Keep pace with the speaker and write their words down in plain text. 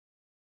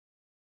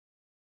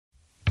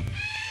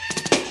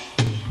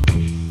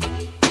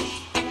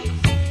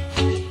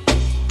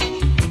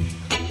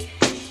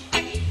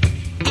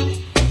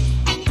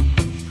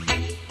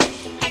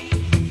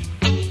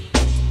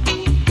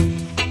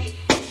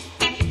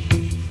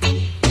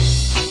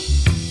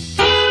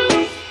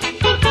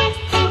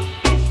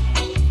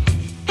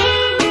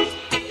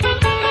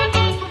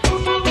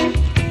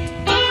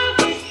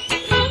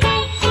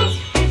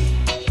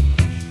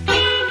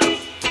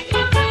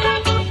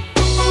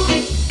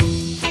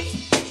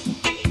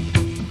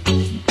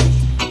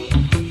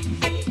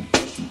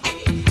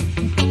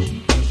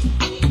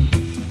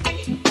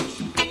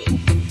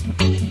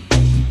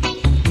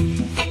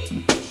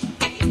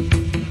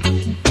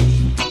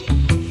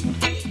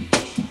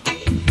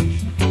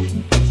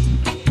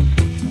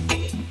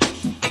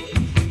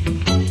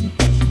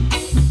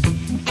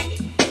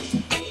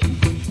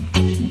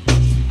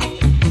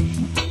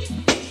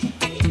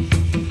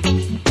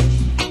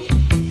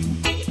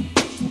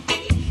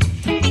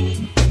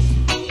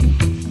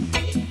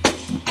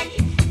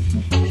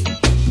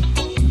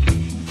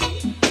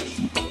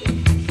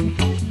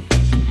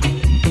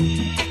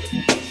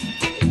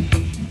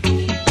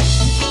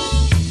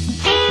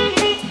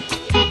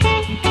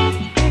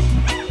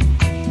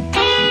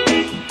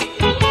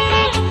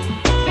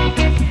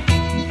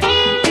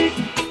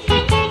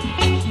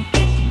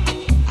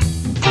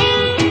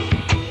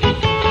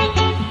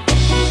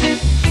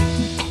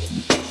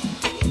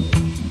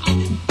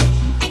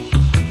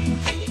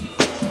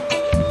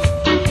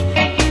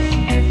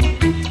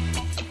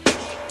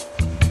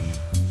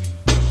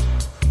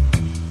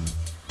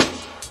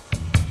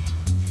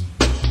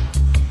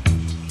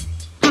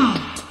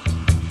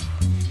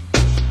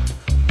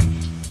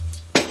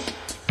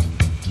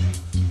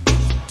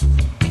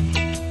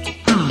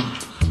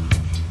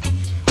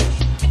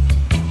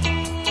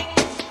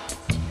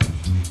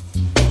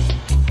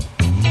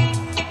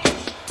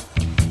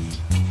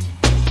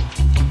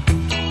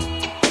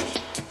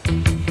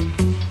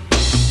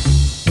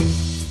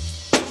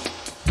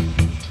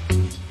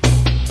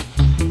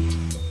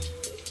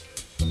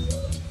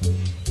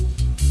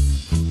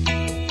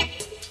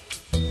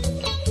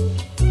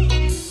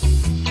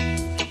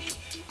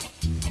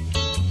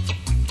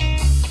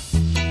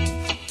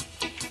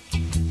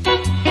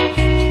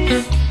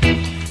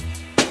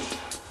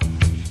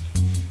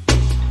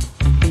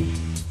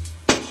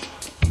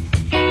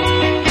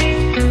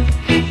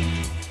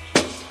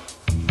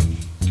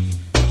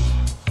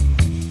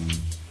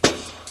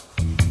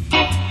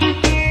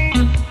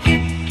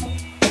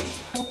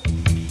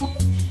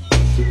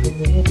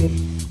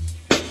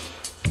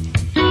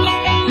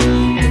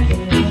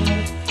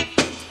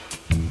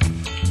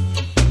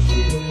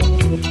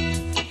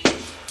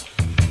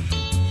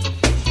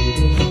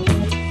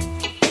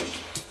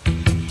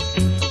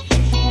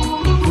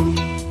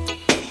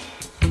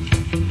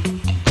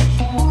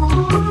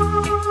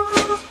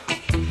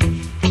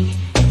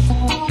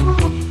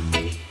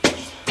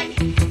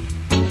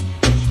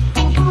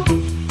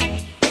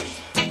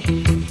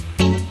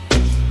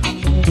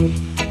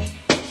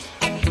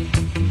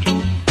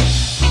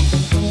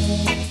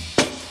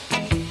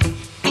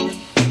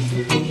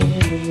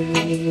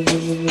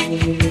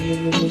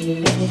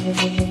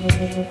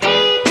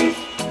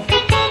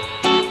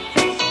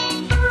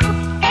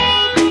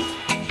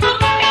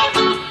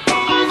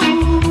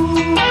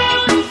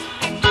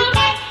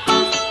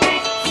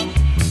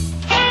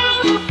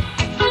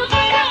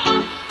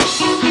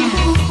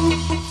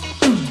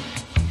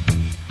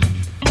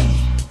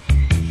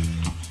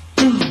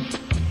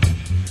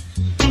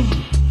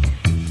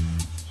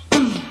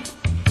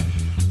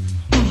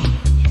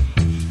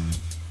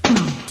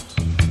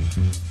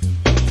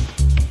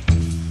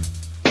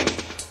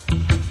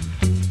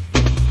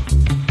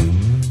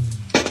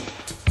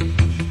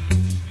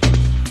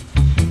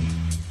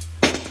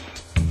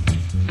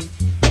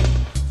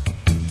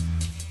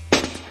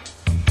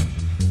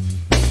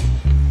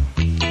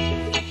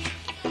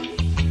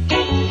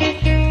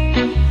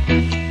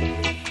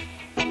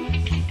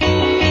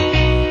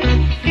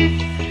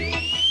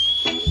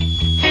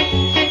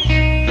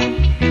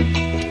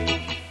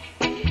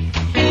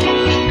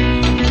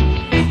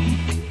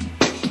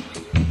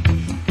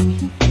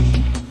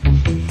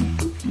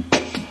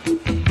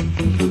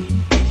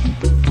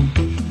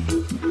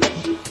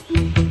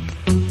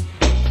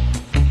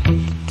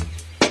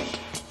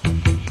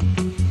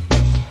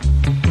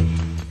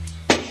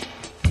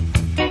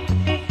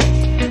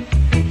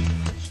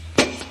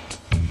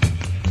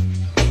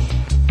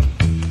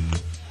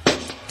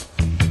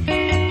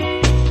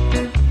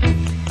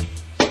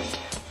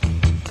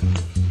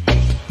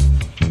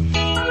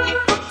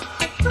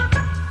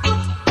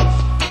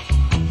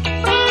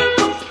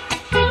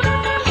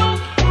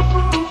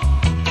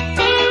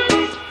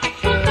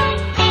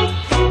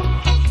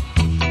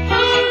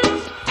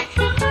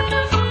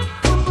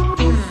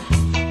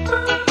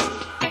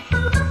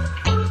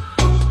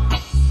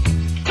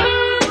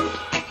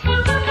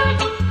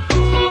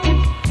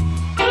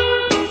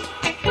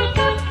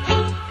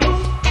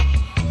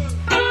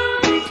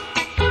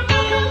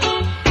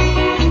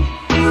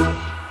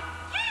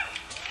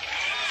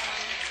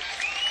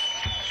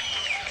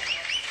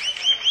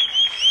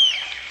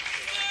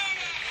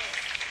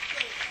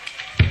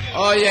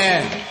Oh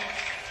yeah.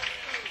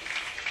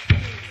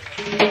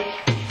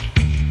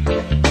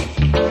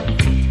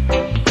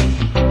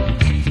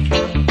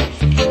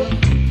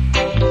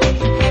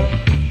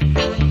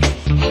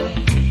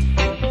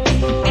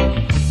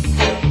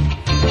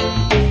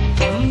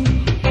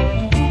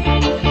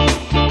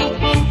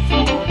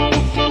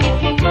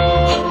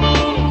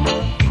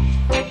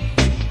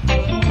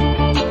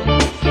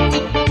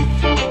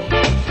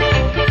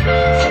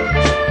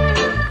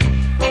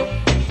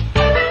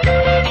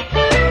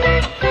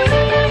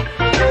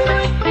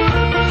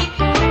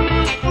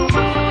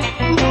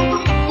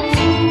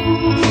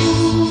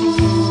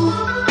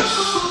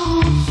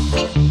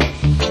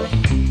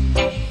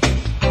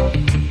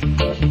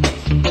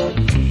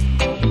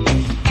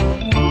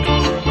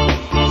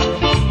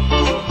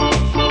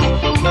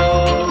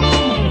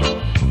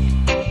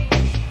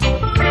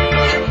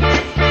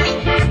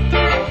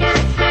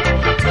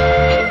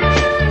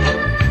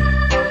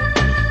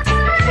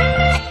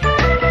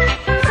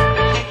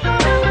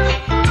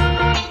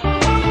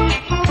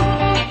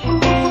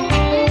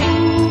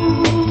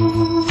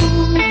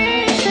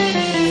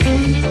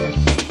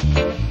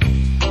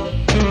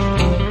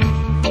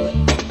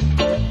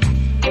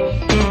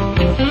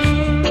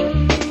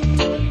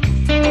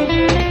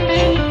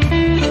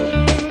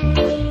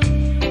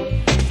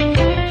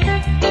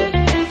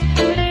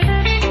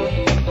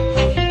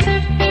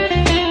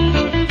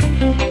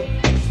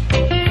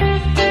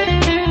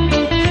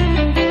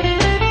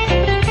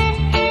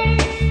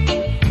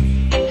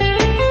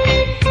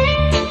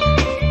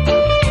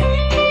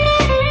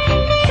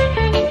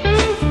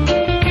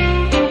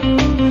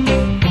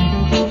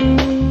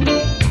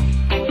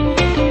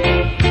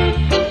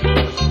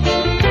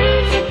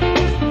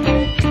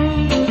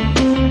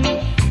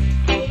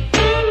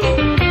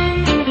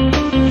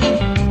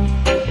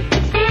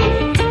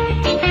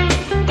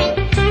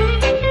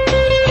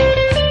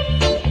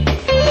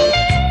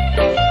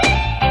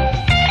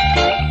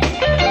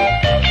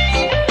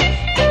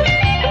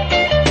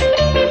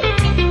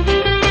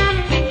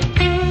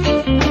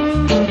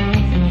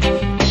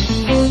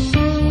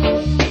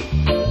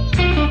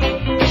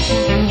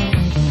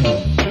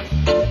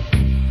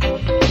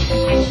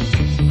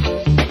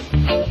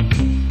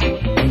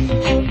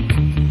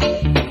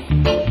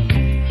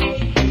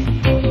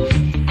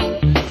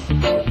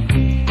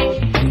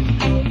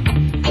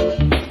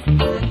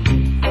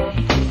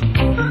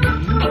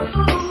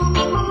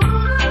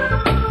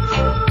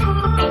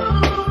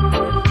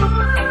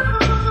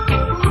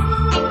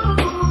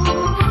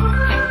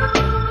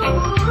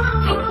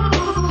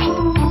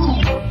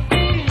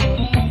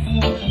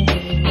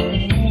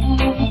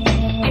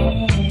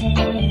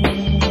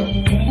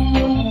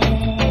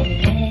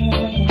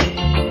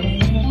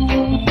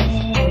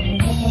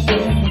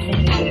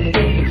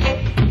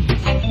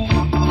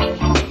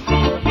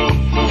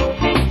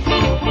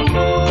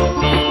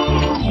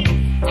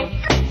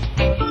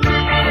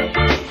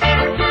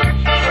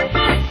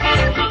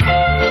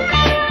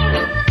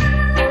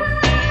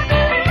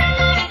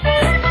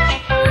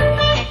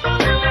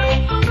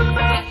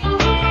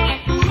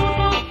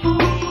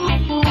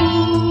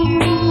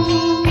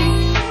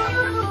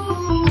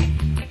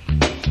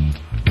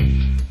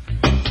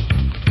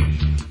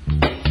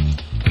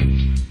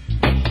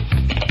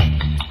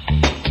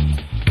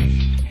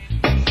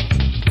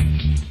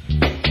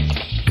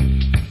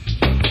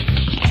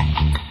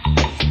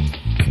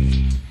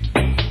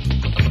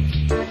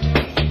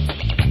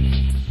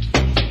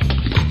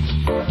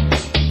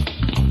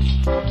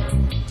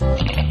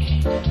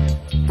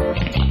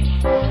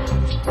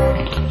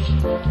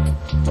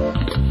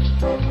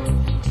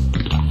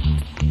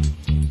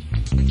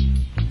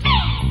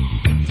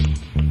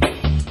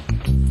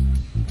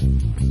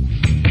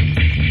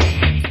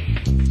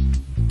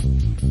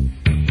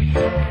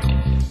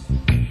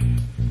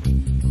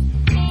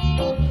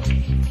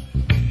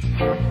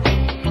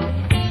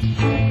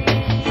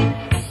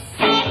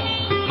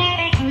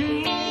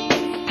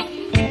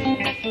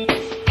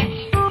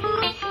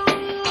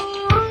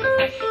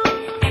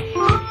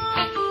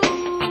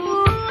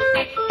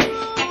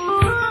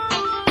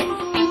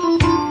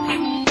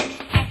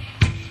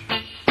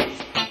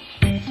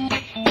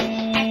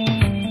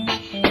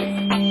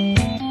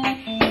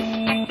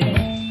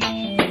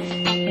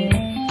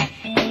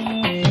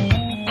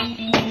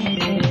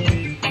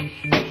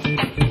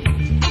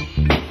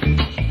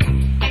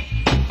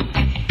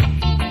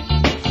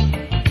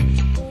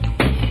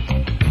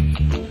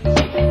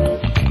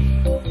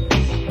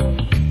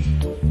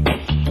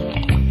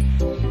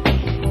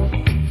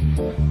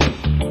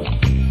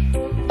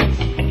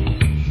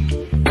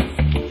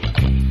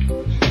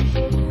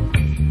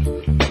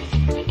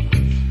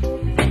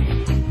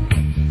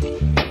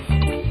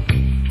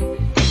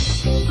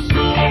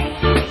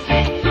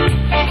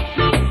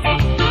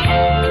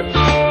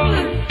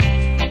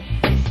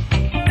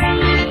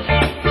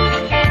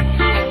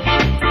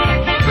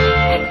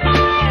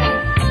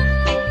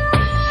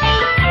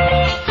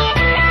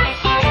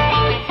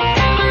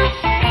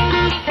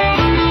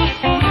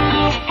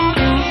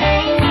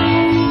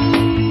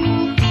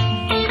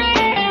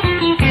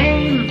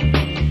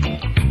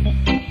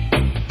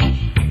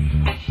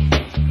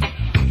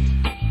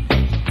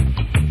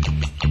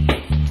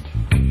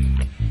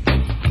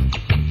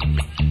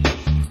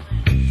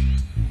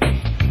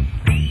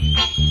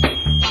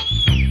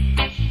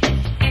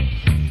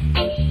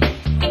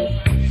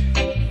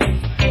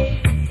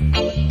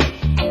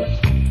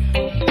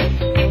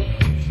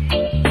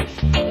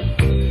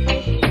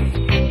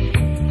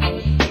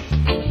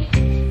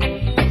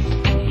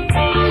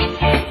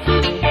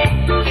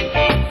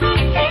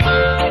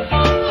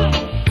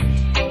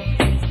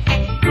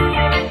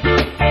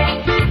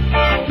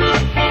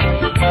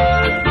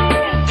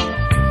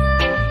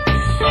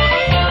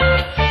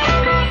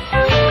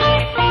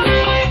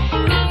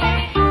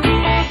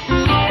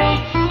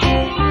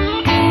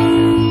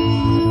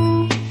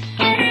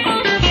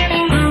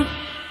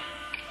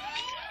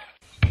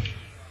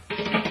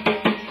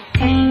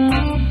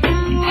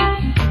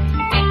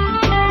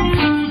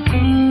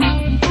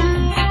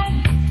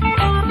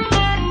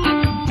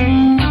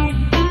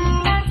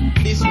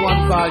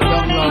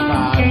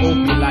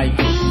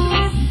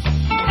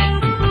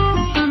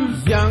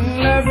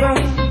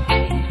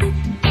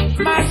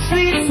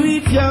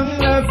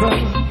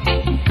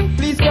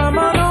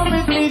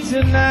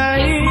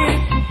 tonight,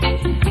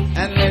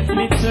 and let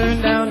me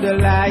turn down the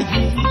light.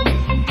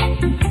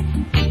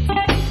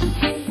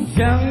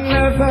 Young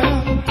lover,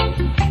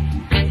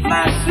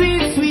 my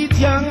sweet, sweet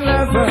young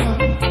lover,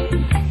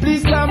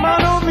 please come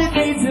on home with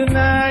me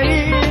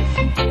tonight,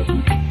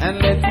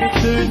 and let me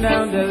turn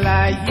down the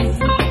light.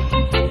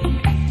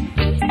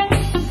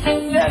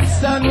 The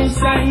sun is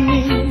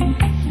shining,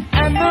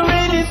 and the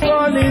rain is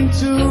falling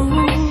too,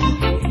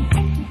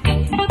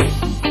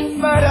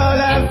 but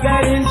all I've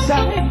got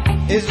inside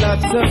is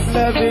lots of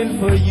loving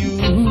for you.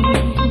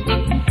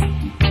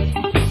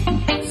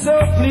 So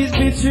please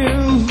be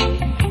true,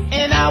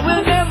 and I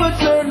will never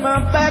turn my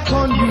back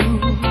on you.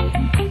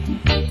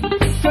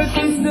 'Cause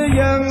sister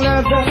young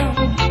lover,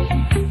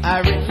 I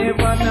really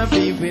wanna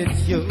be with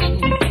you.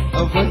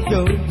 Oh,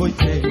 boy,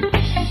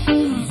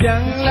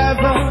 young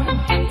lover,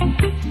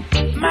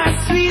 my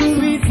sweet,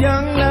 sweet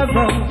young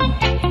lover,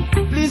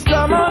 please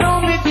come on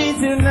home with me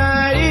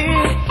tonight,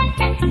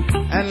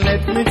 and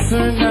let me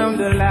turn down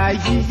the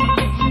light.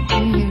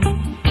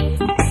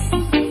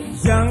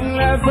 Young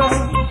lover,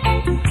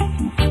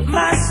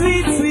 my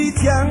sweet, sweet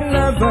young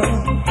lover,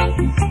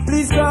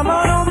 please come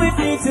on home with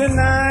me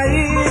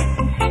tonight,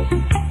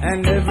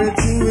 and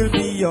everything will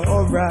be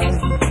alright,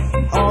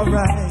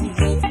 alright.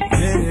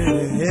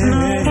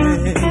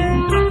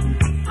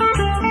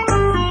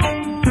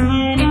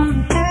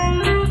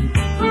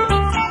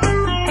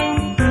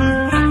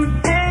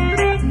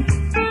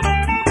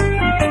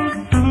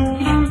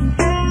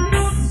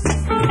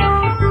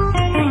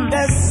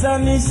 The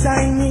sun is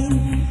shining,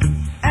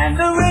 and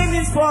the rain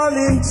is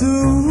falling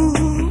too,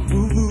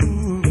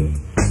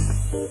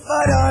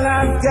 but all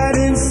I've got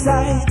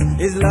inside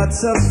is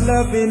lots of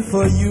loving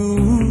for you.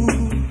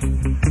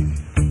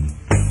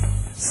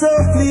 So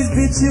please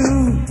be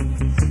true,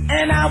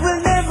 and I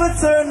will never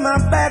turn my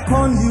back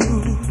on you.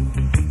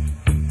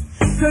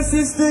 'Cause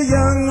sister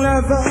young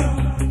lover,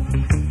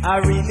 I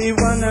really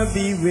wanna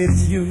be with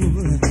you.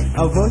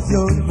 Oh, boy,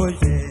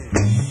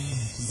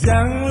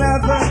 young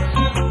lover,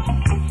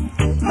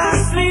 my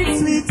sweet,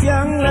 sweet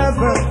young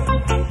lover,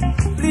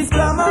 please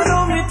come on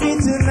home with me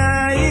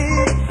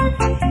tonight,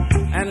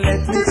 and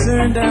let me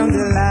turn down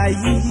the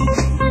light.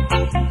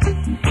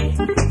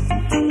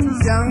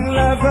 Young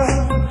lover,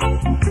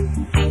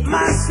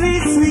 my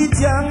sweet, sweet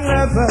young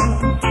lover,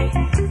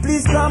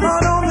 please come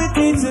on home with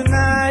me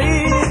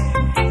tonight,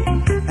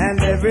 and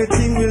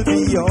everything will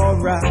be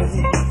alright.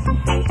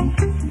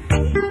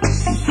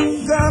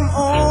 Come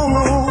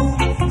on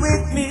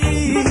with me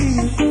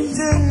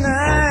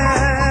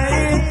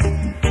tonight,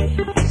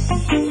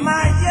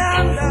 my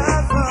young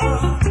lover,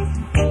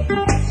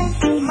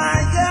 my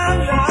young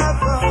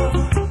lover.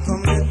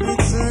 Come let me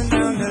turn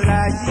down the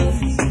light,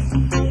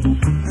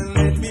 and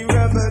let me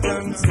rub it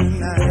down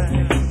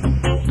tonight.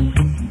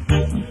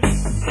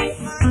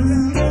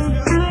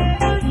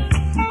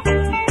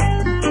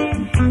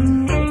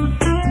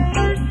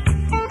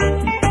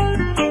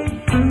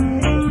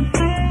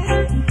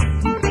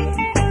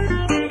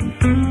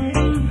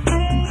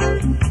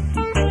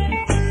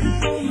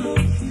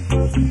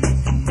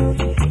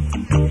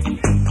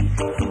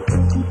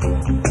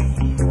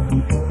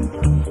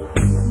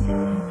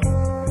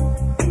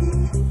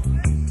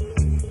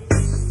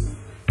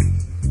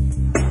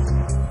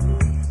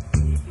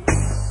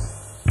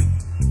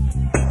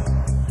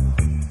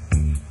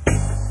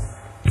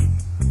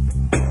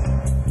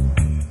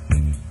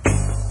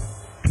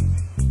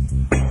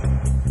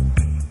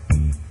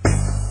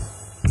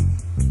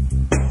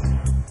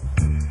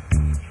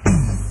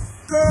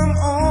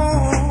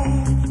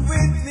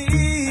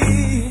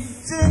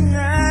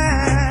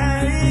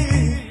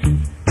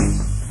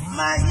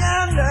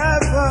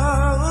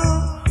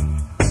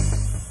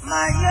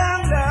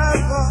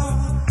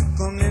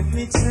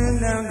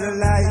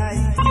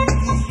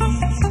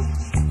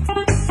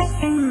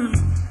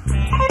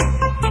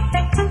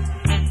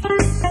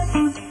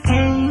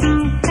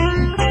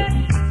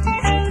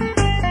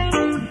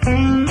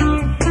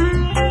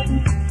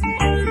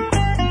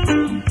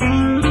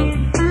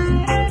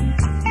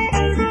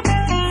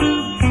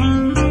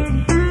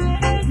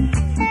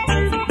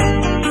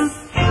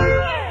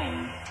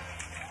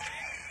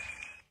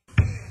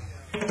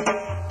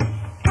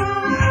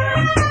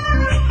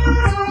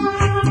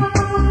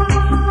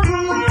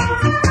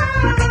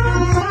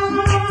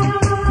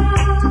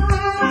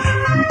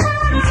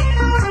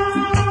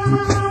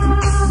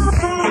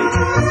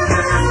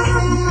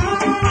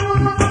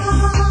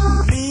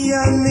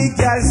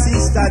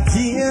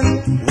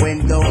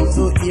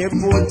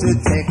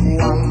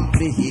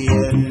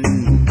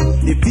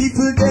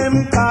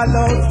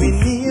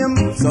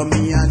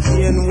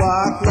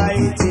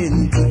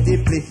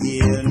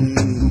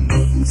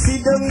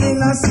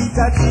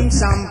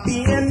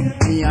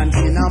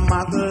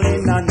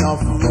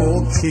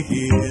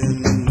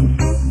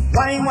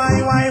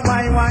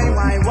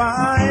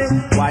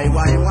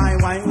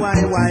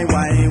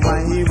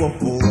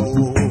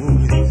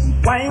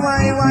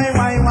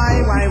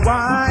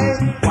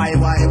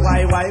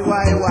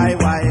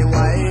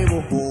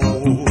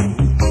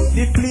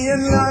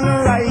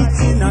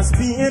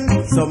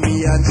 So me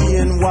me and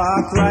Jane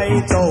walk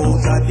right out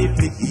of the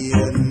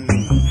plane.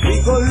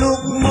 We go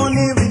look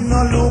money, we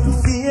no look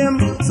fame,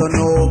 so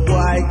no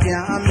boy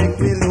can't make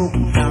me look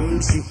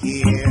damn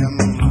shame.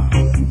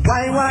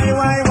 Why,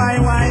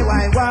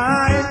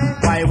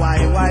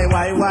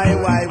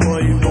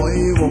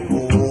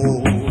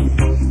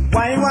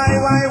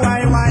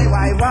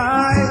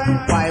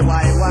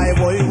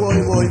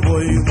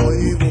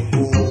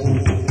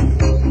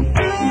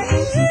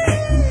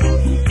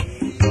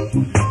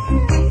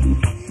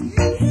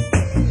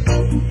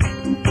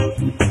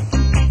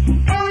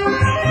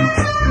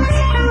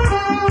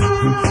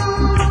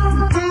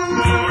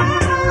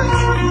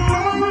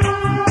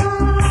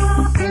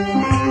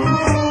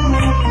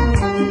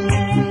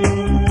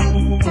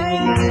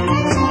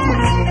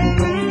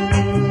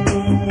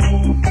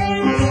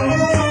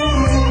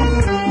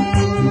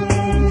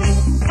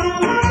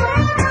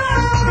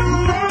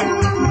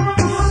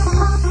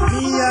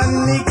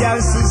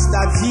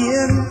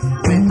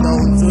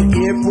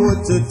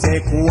 to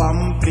take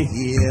one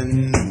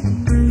plane.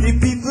 The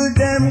people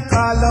them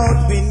call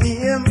out my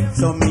name,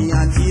 so me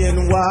and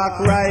Jane walk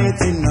right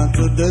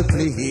into the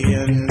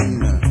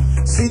plane.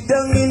 Sit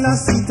down in a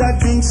seat and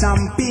drink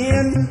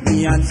champagne.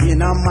 Me and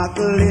Jane are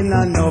muggling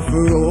enough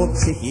rope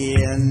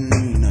chain.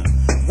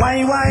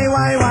 Why?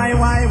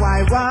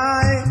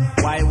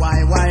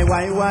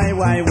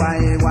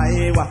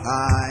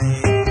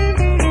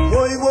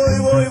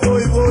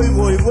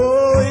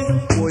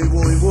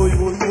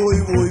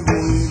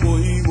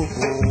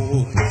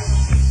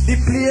 The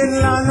plane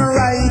land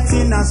right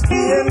in a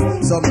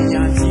Spain, so me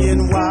and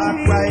Jane walk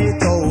right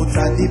out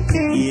of the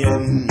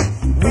plane.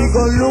 We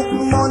go look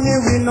money,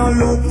 we no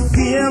look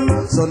fame,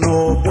 so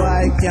no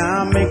boy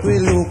can make we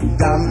look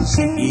damn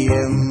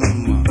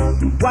shame.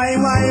 Why?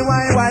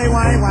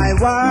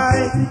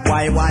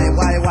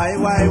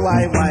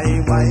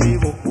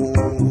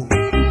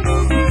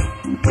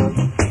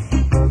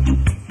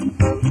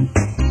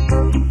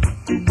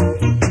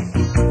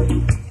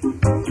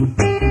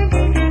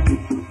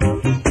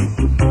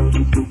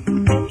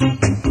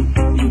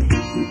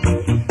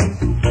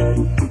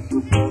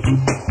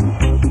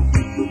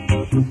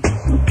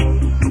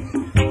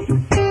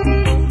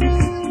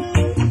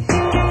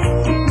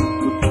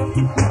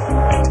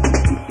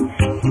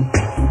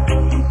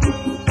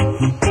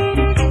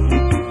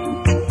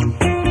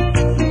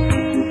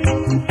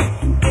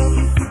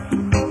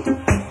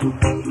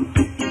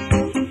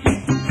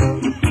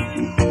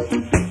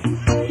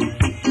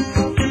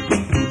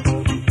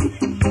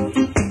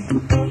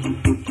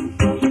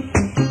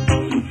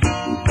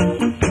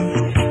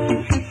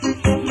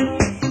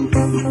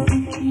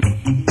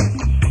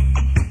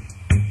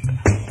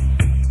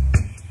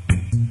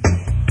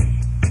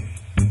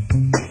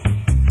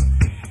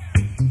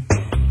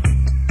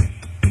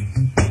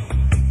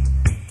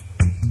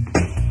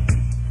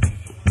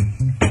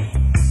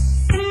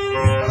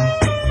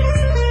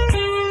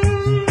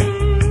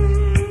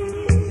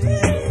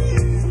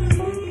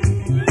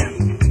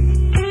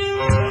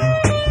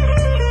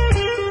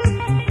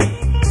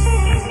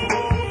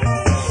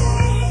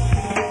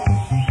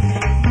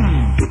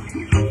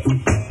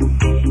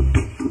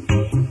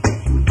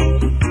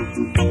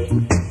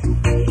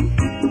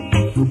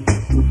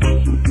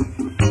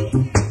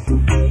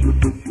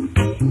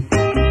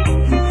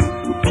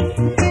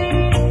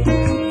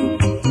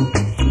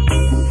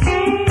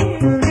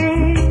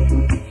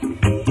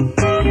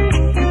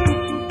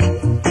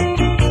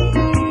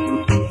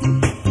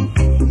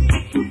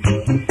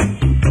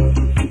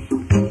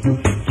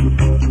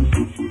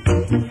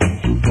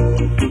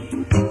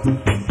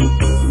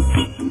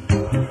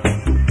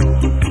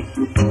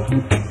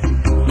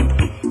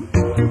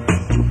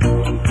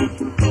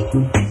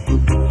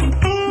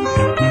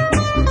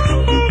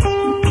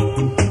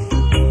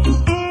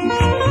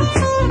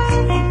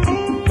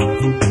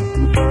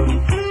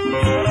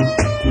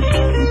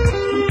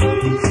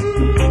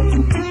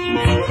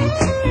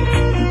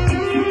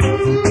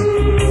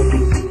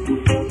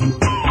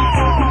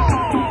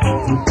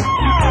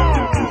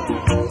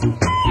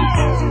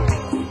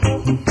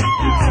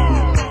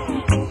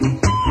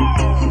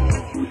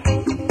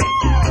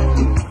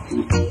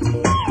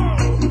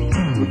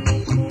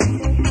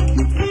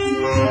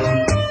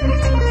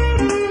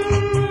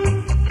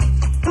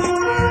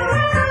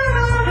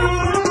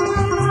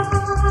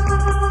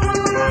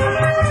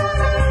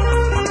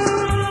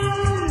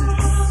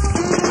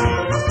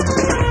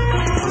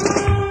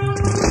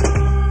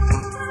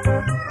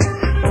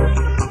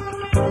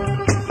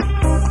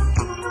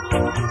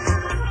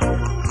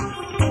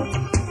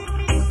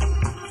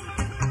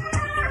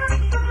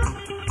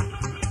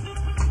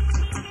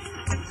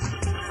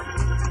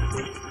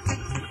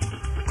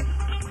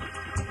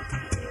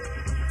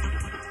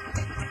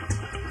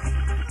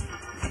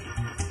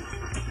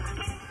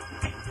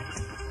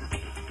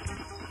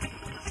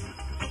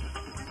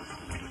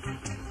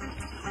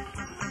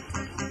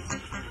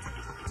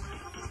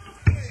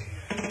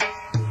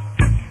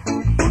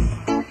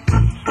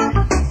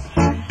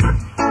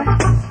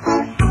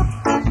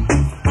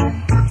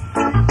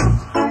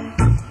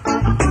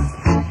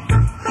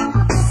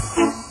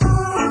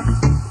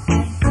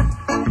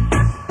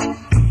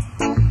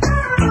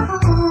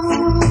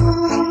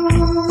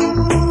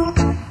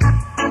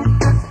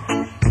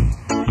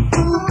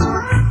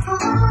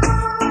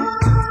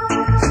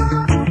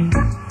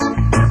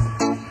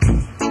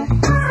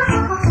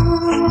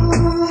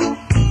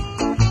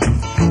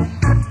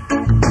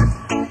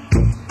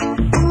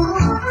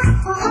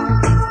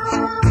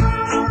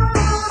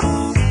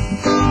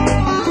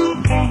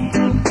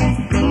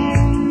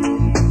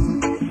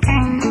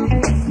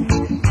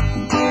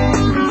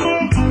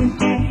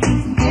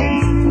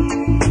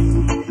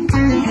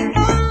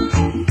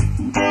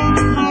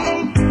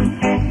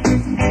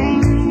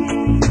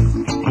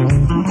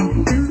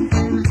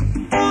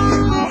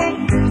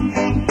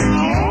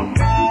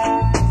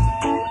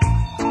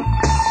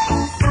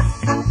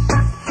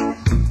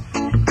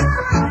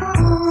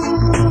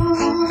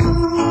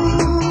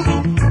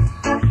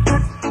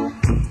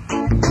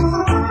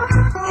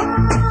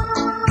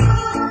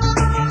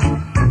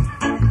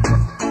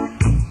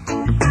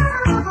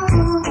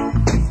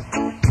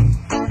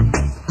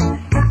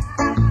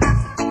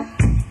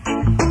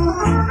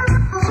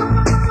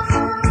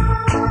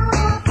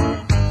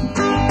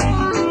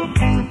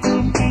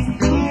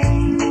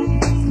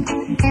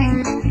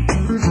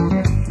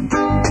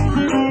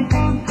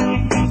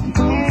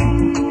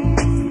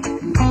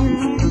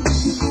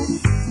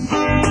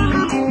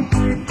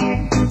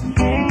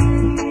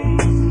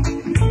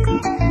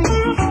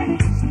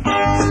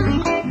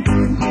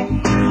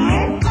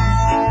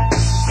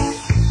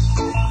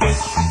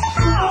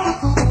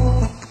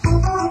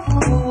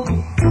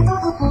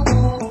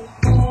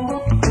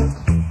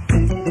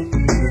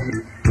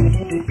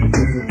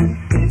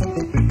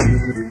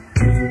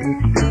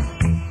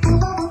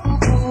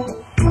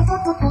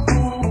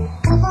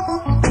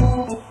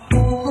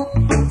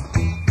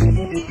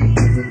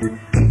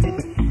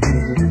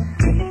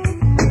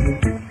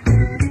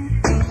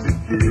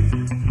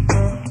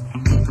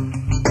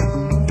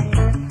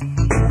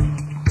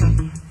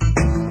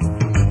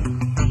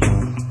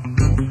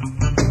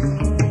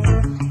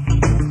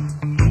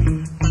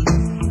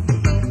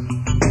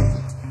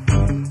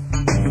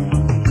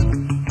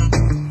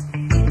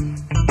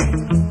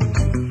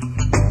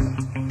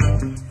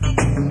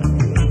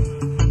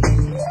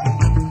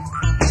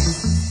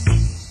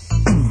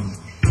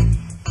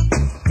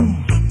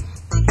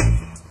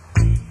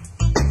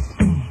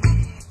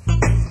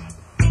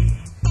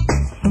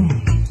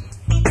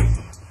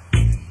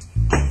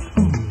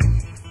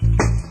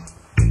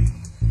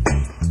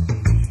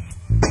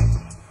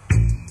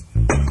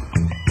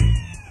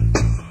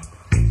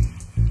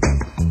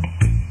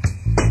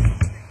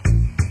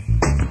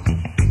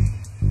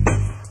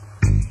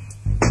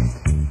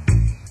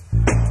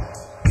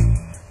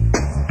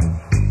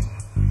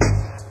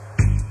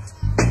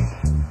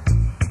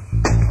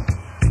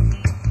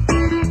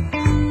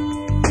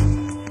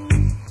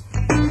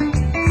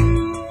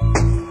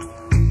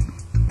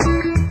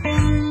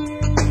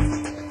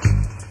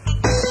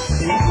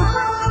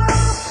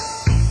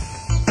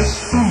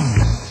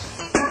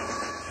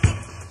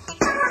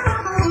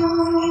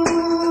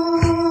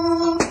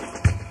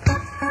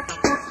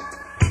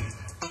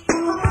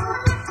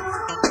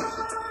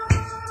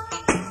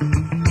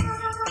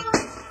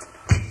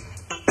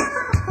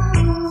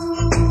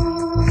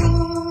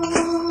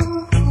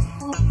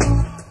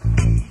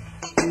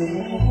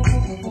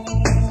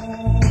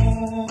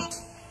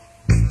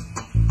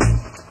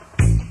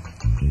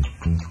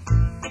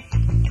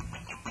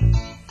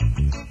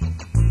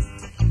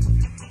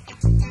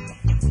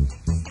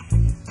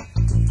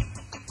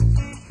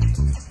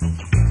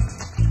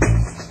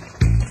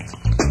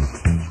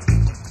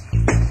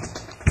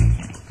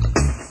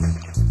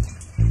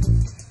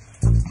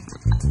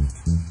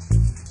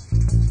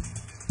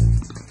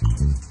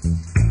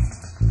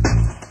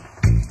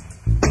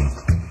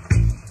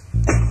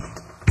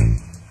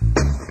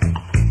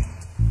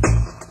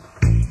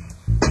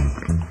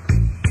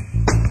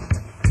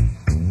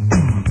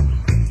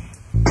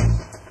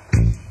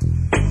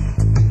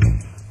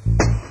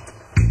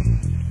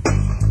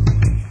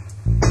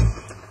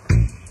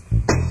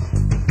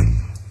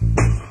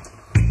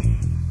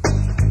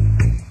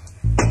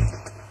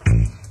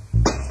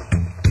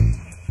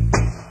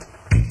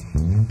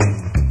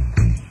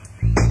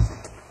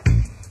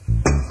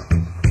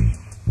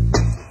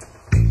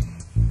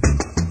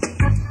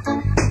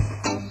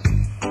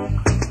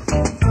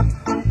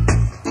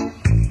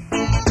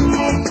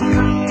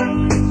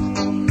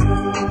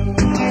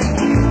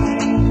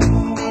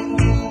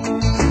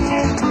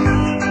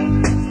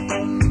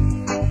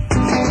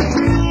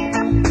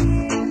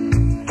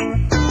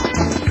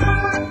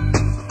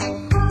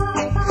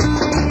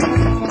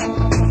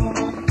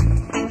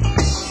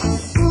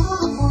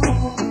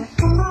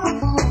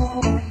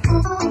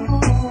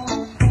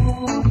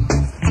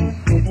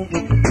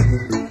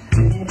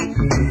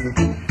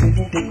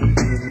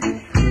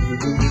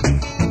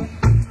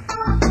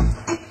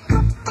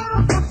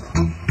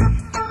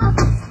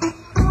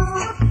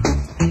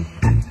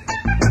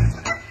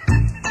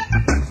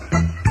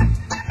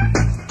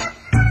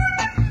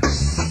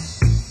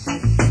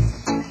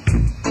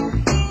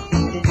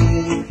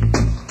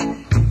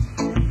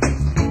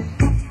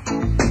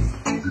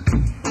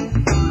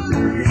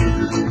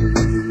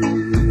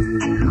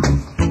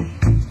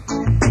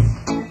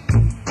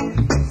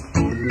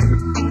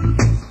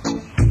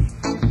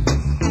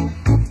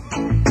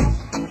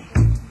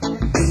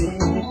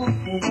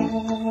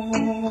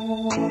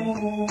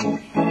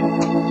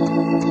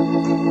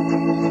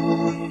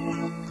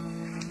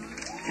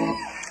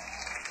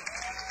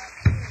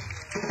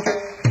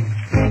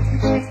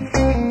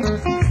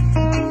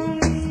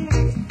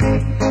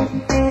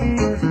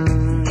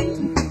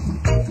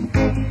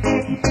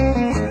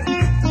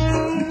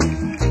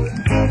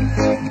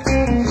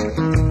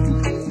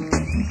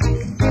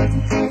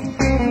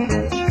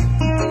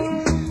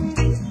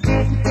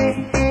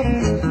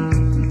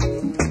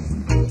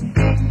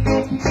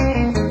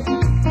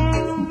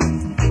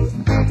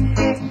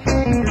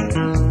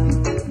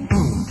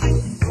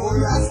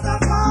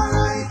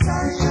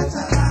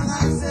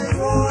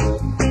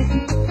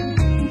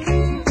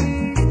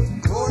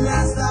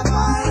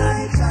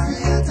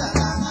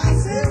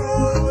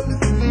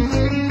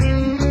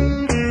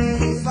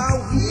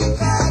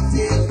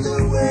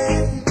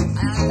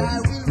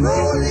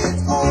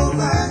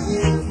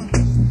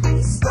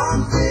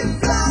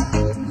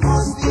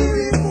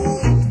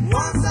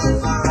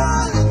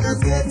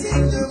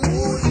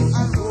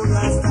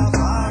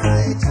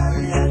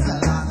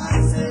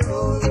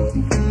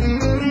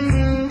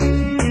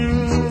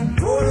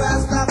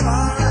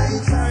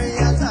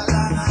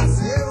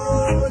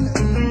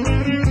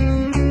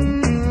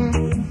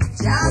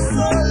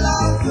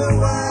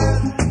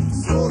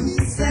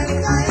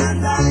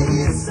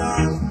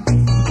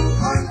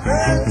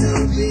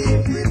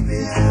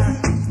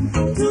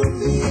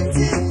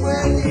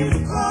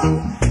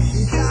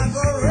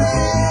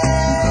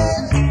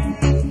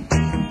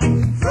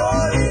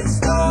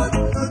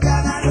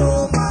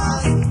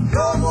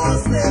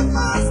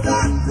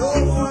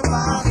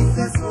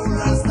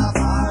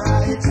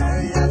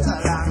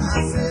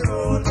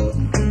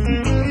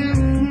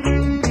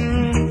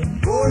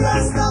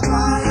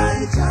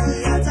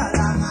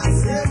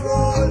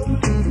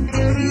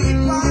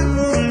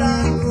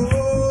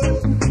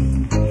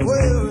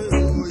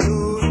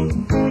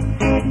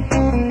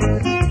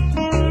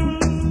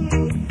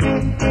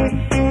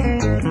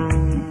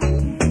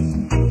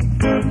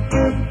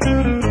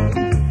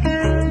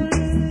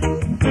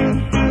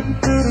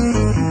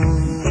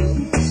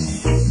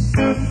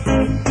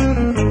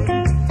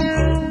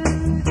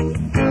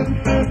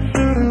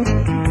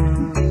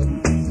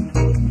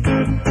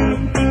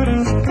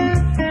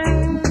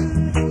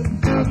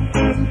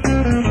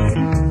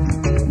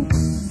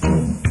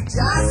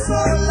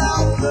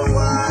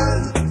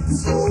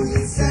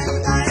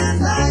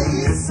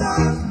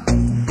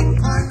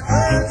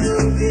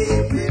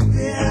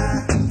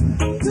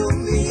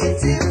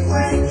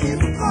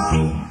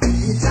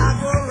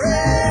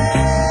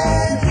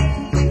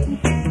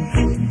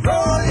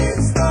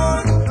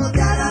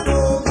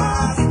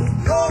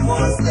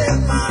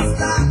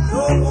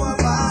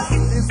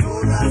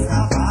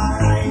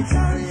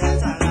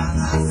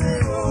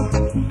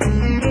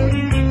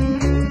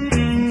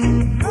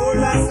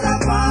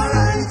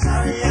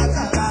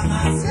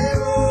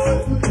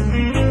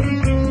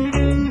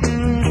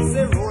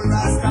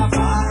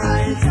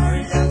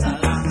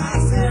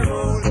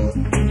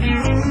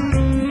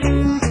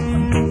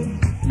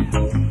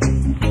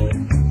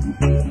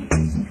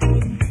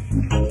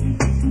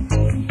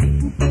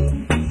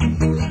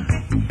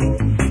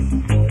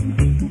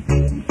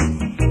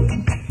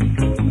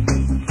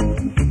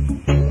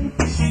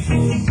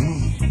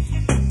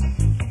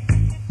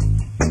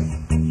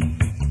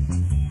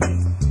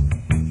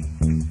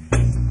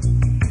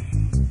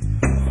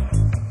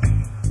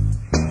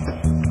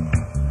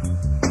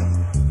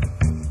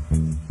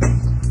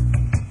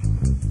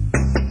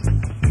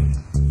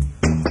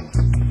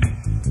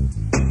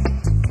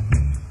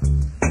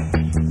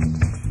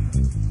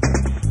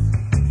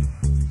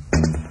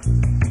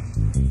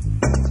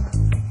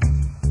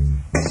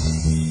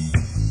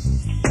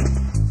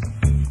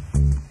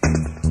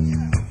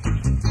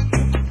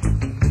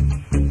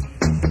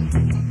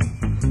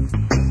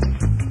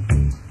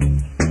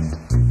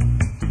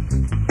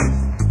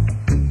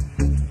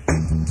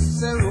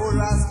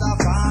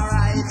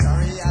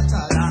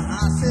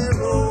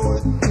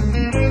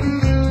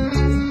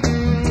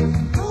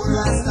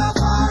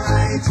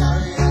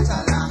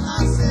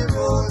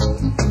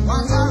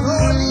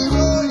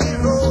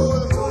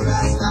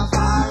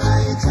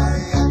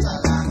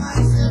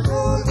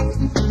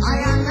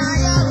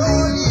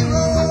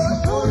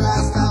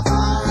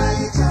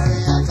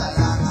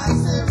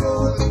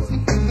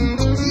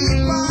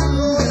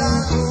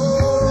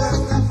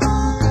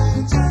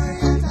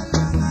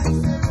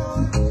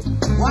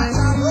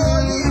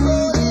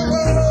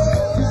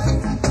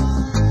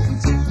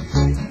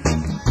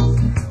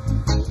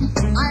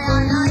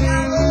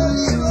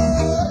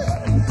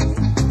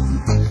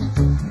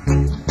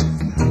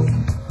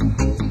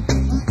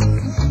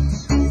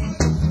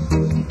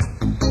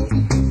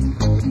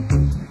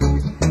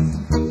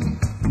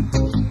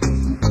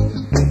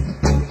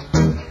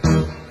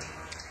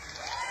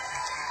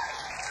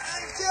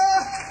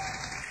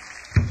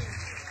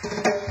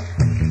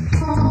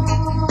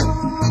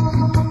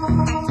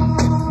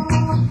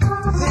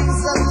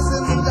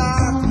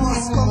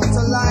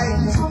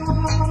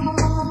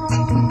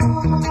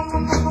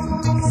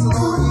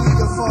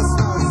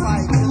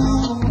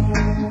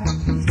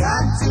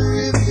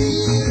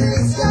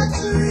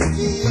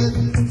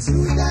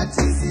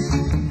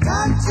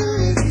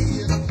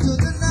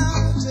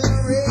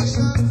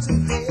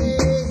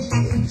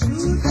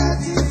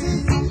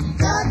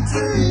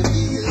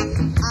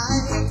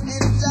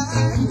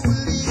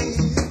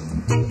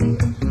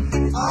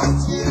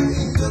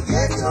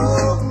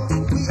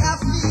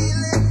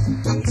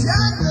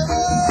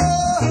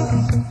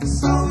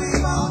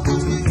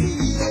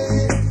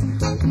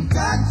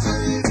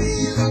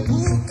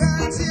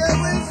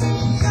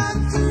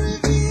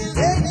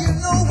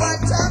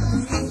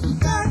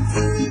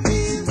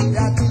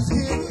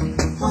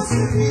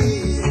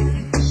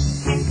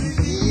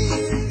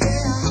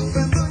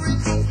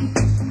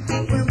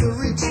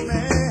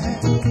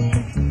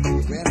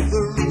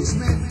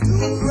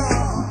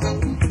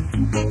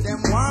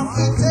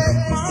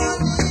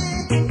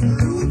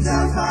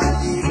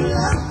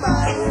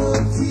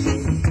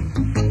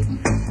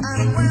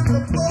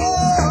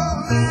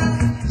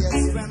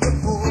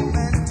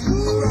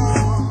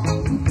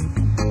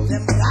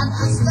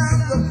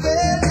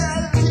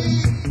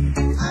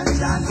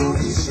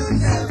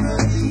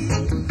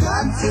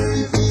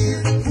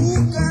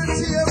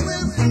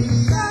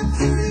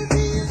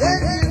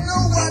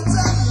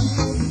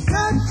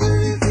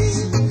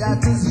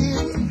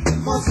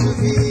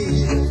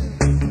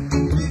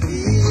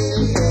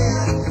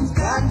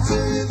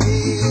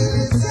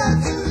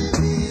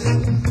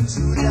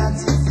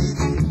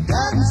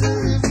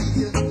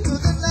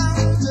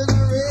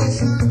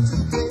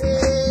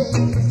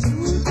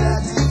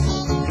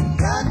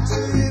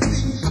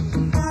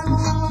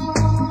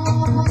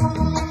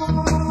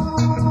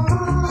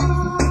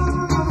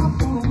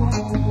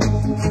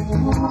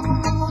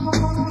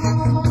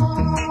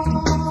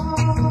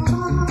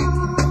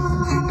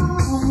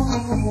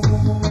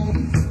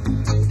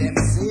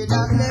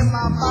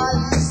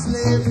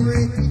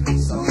 slavery.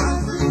 Some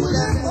man rule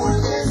and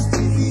old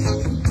destiny.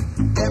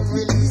 Them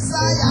release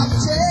I have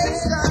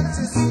changed not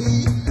to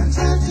see. And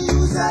try to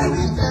use I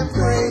with them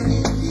brain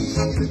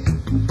indeed.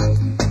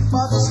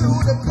 But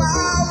through the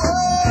power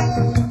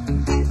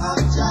of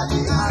Jah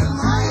the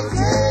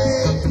Almighty,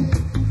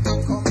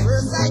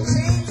 converse like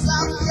chains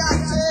of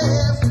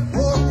captive.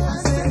 Oh, I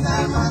said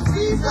I must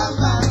be from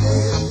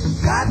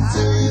bondage. Got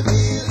to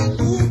reveal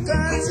who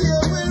can't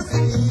hear will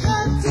feel.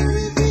 Got to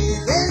reveal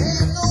there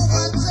is no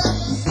one to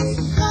me.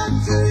 Got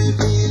to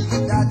reveal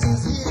that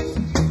is it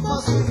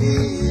must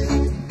reveal.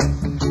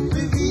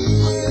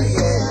 Reveal,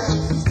 yeah.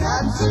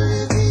 Got to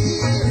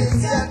reveal, it's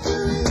got to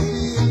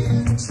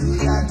reveal. True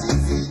that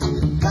is it.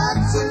 Got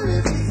to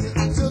reveal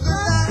to the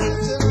young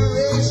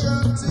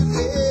generation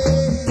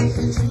today.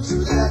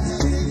 True that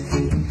is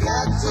it.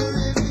 Got to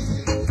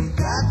reveal,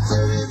 got to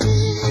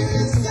reveal,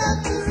 it's got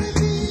to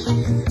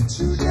reveal.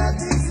 True that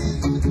is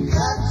it.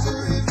 Got to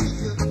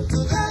reveal to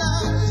the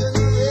young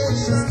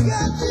generation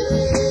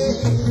today.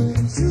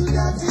 True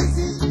that is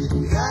it.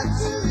 Got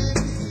to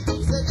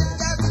reveal. Say it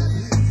got to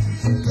reveal.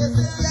 Yes,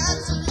 it got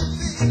to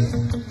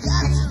reveal.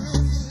 Got to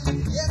reveal.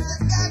 Yes,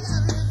 it got to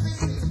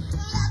reveal.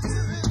 Got to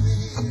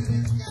reveal.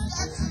 Got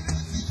to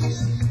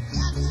reveal.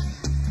 Got to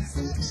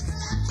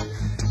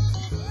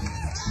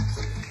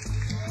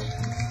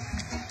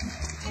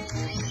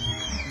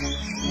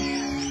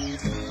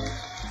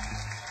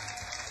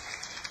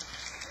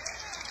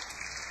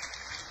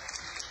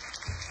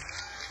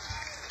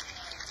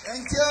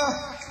Thank you.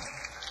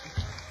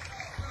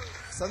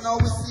 So now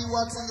we see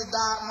what's in the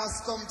dark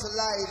must come to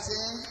light,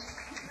 eh?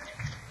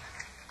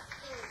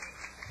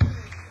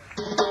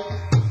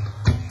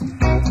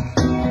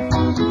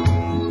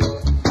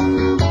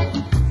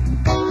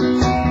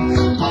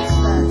 Let's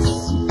dance.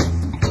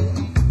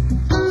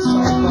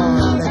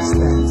 Sharpen, let's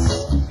dance.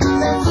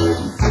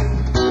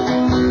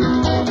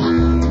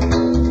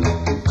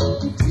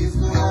 Give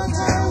me what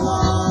I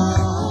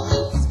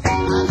want.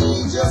 I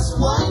need just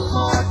one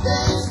more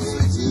dance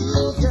with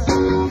you,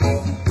 girl.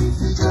 If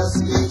you just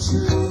be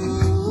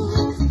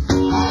true,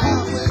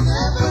 I will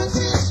never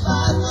change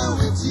my love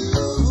with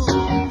you.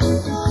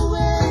 No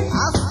way.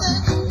 I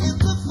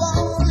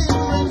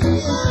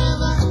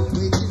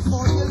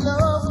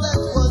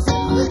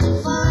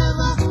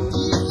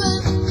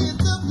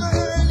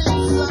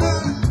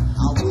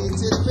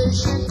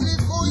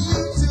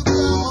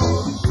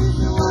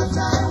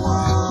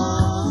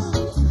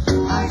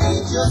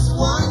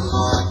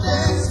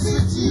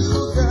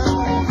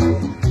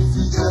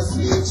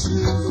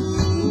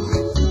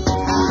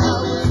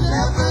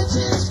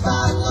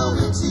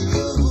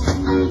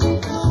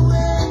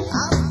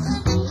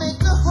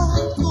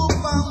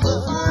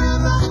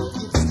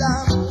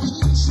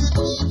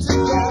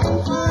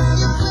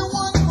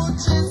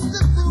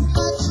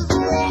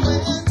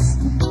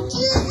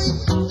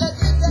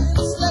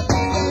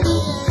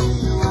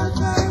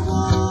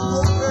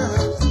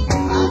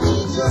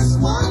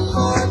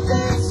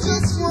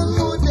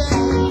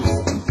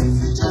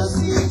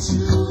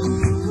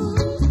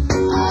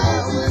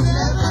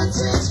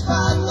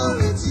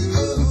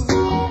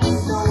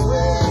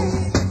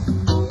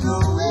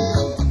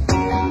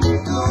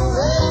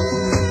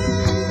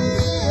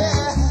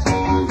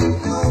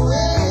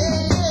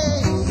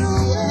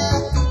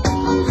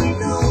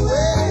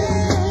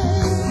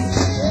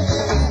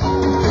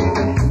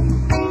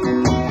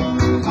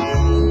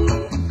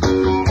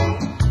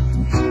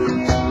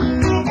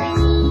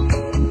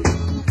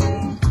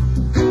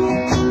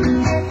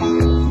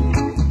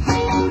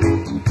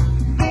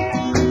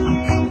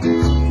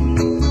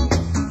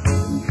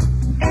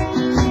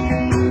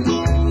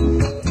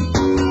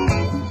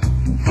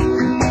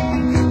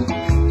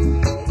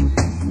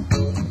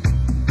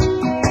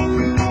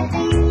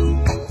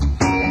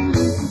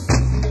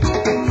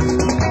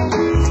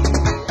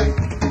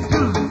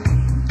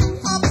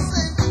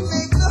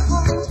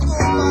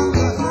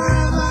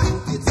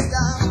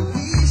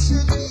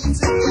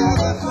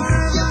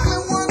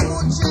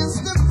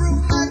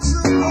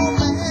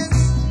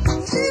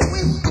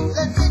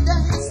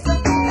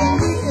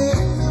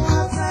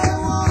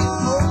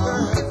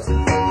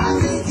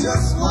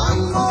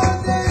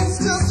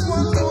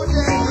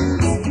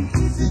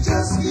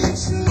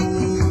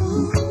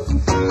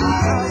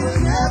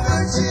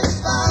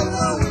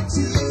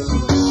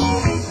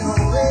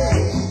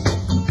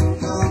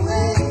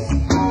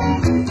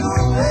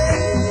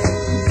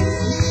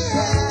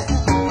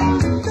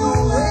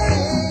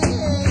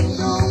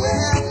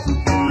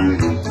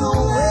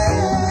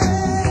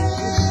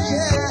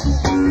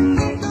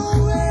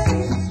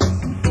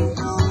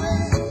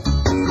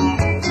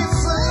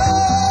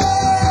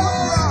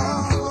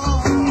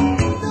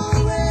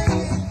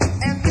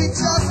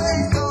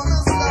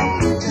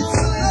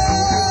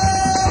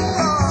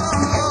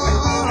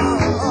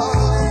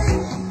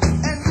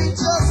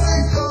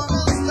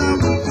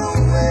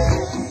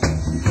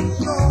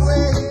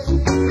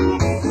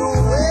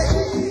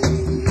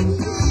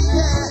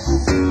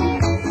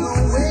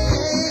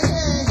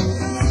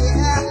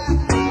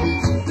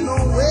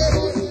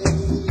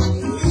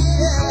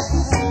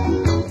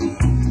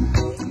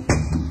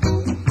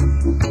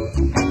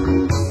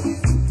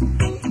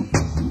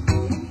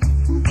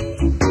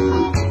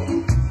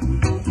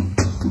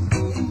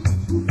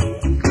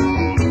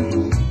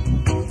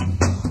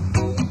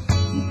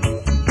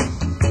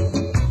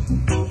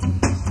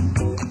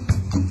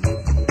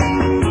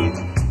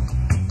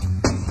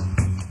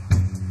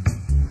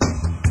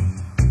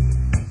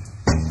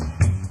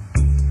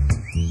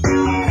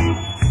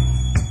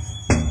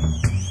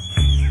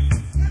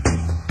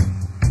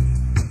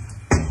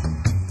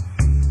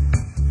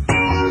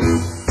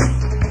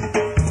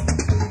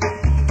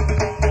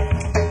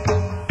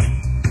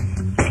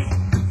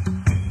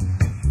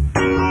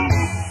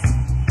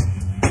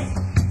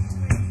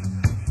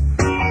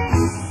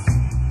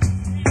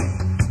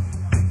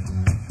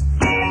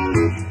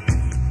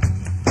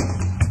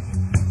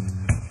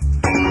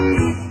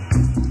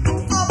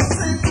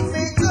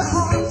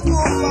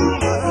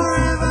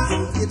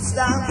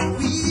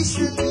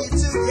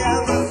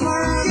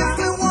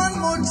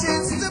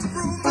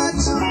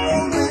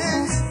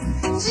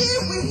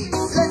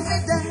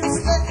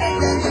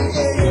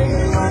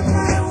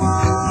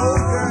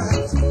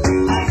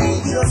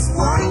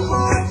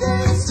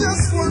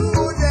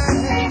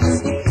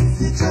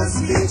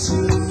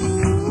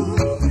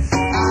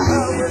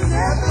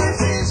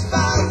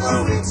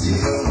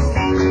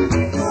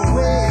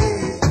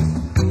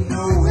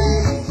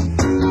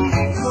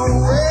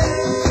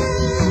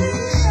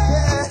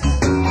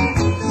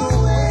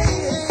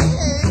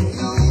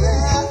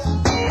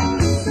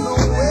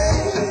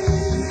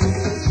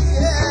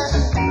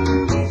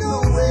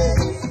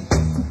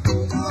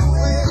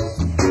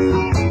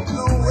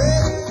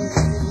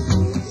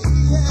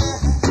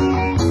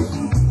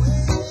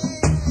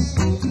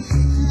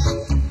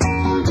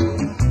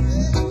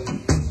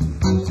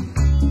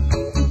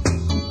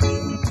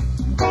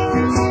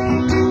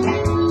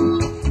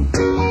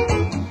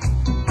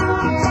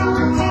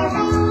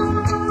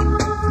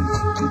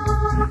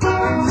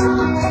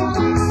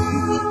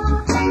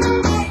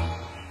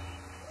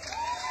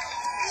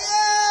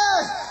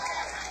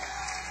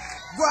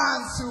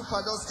One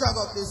super, just drag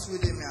up this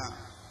with him,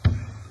 yeah.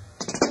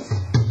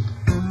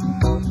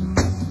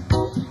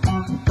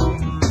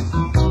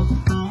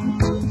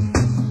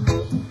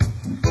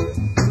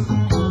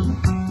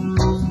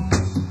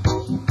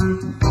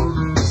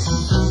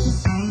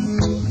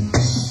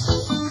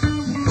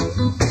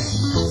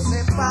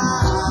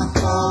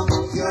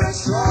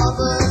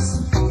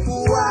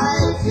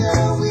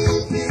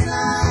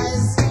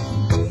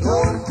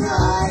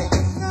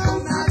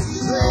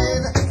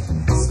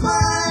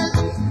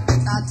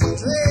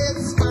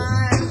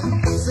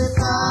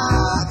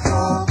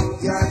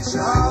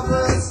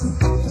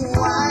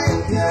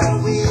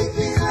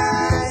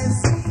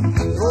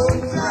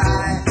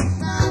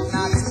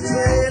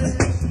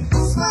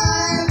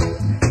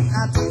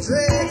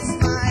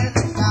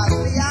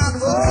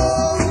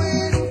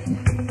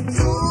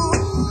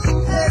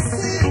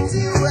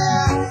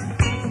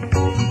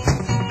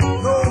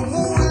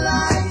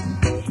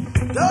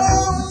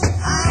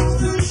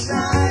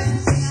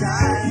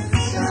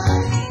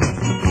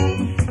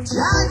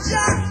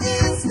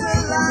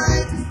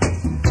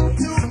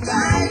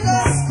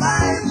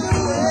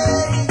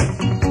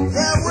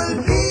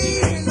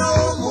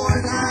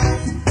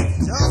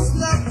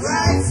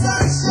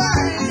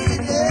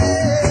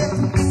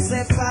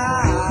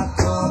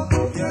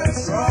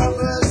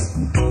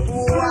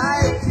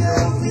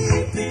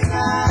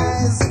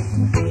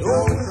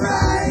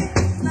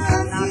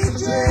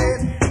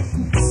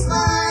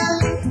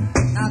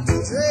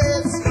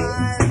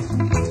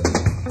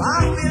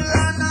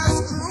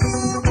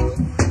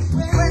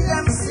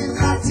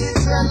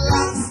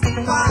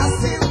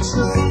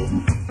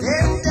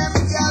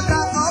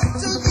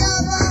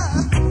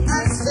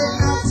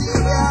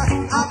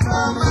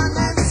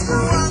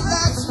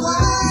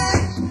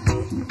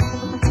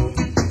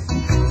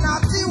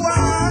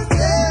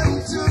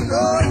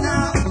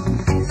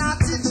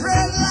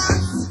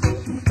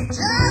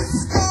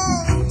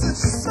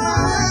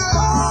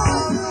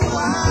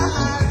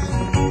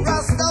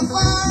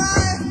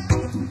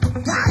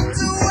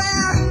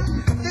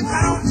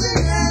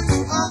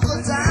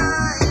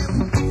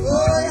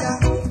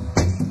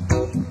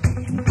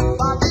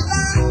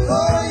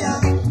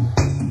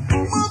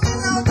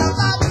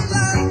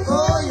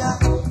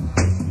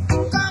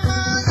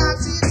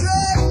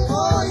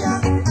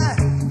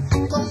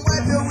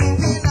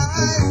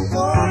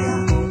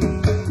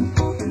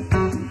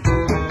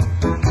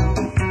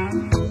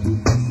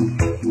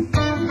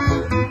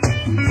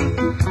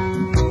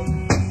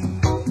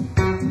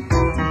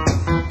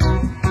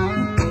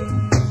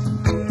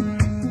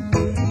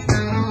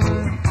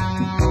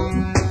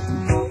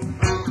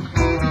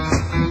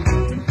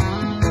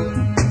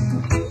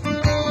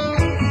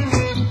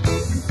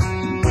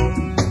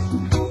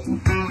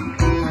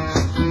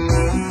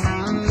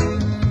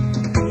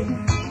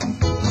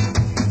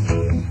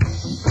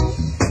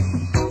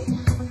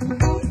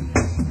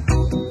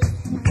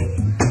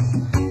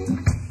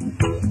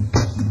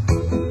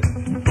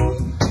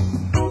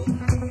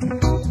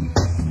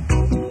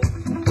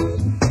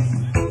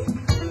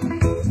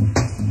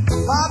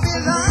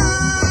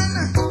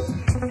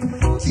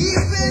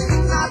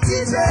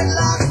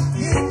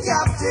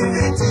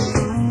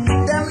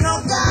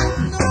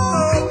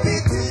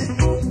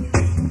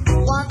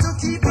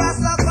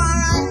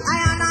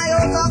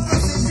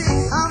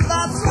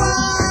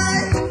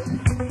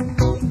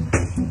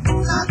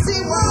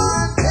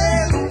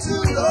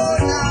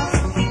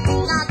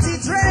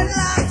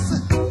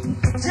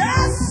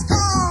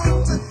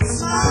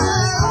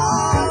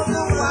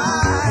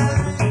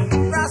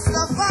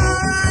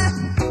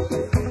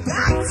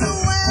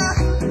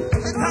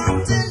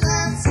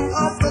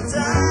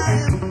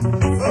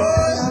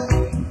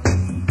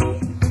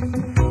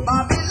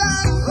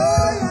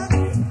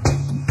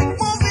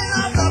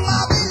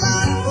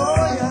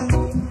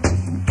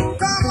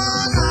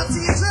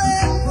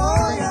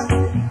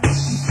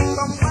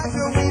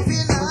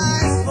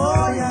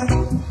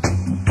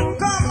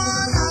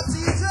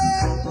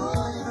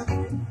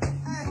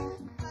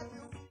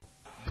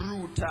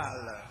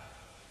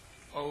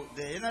 Out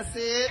Deh, you know see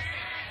it?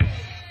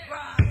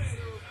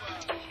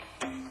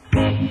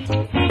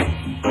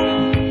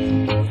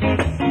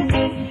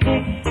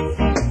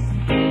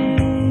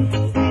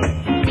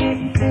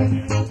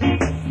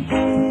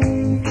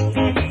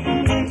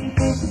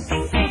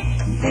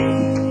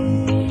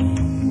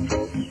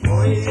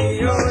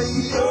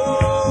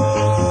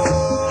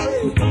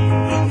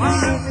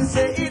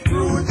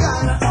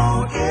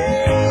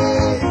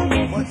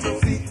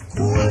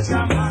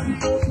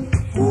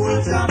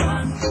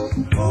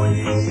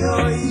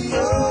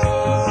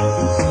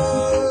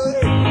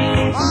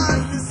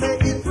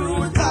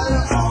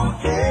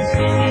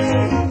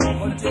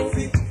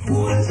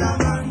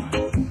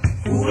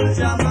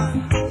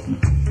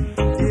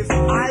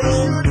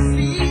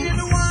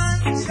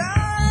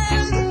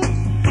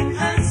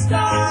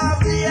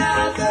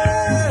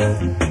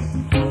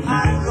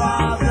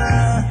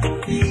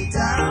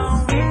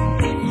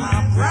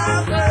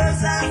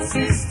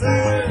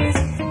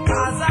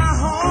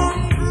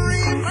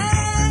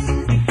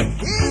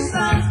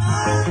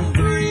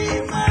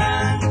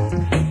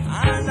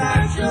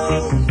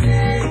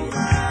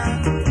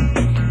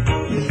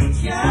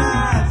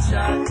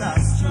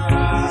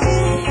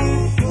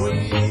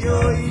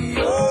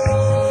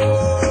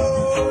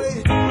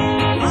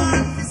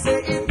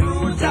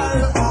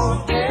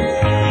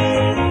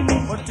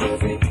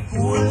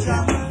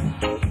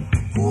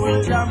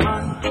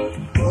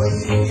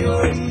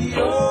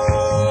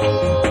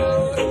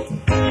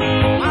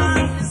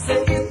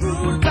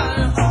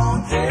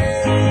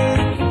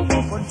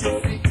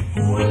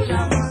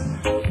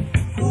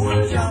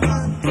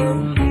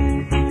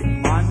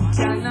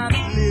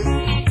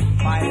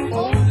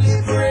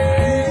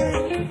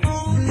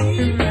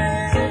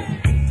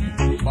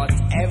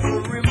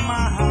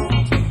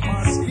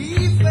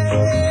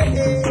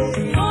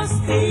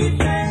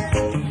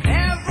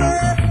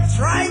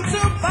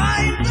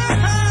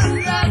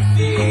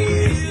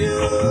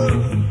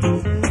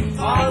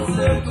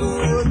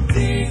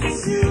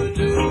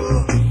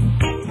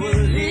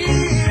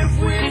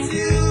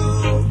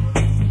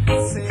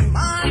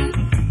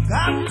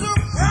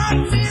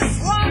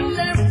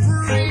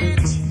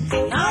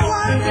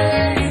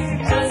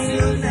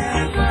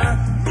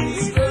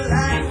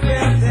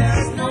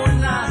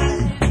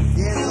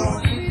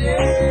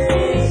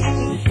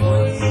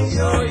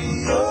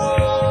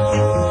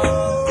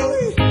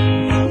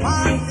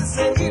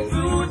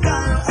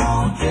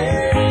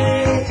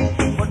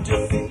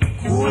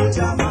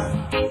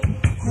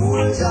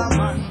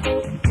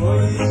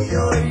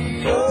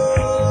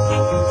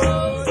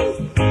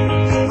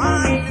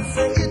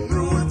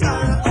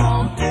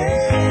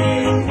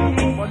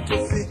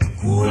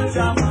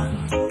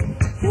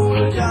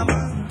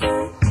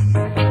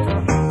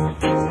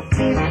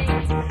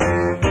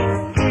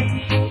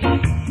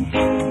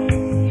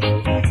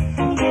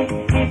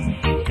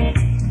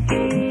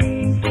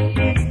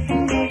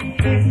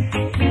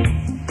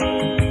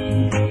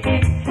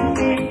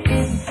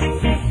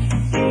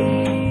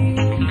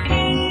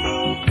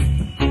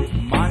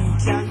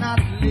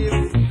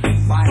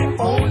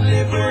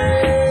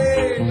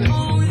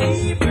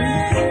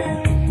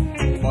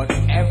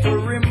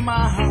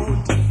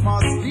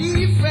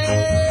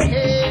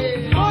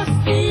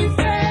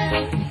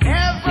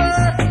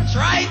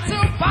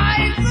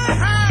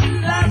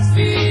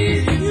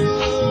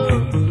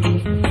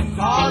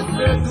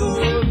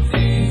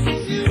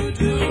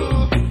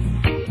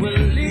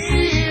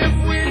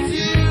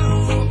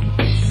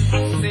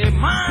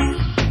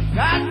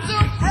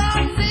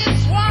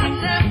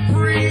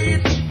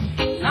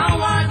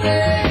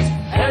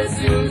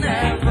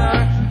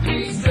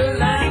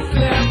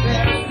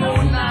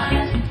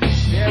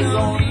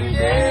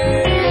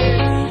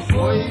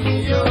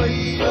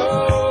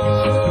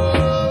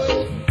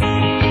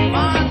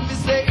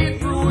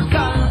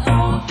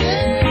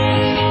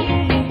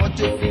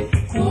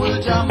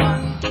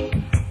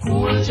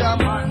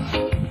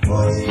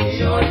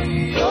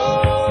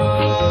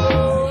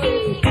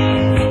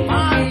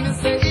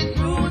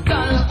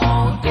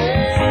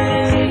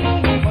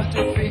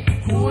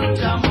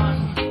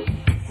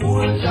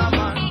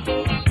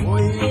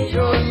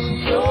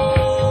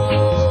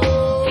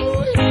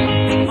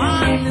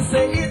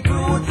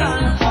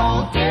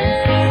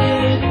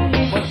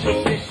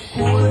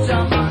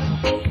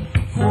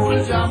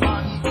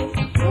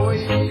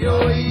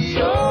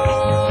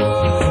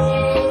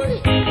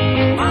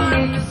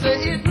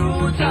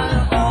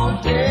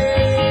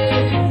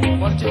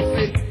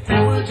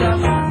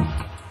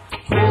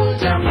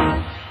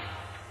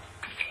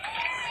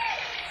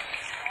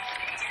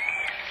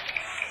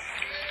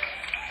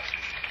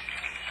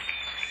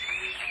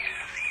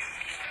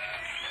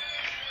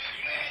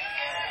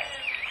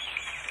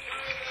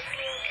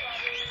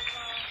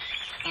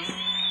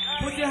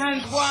 Put your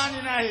hands one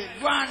in a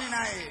head, one in a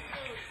head.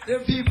 The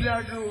people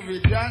are doing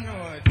it, I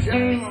know it. I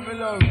know I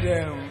love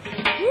them.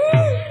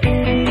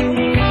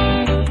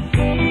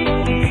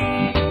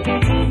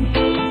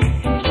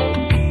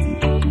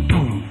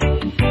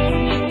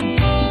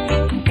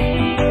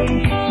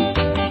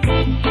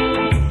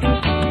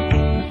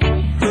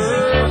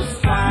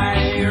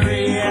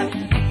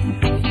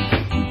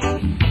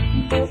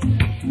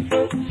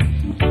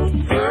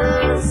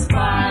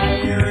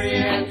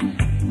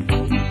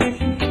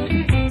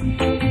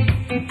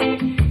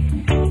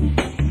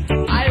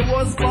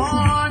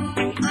 Born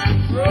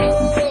and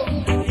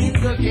grown in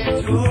the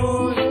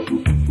ghetto.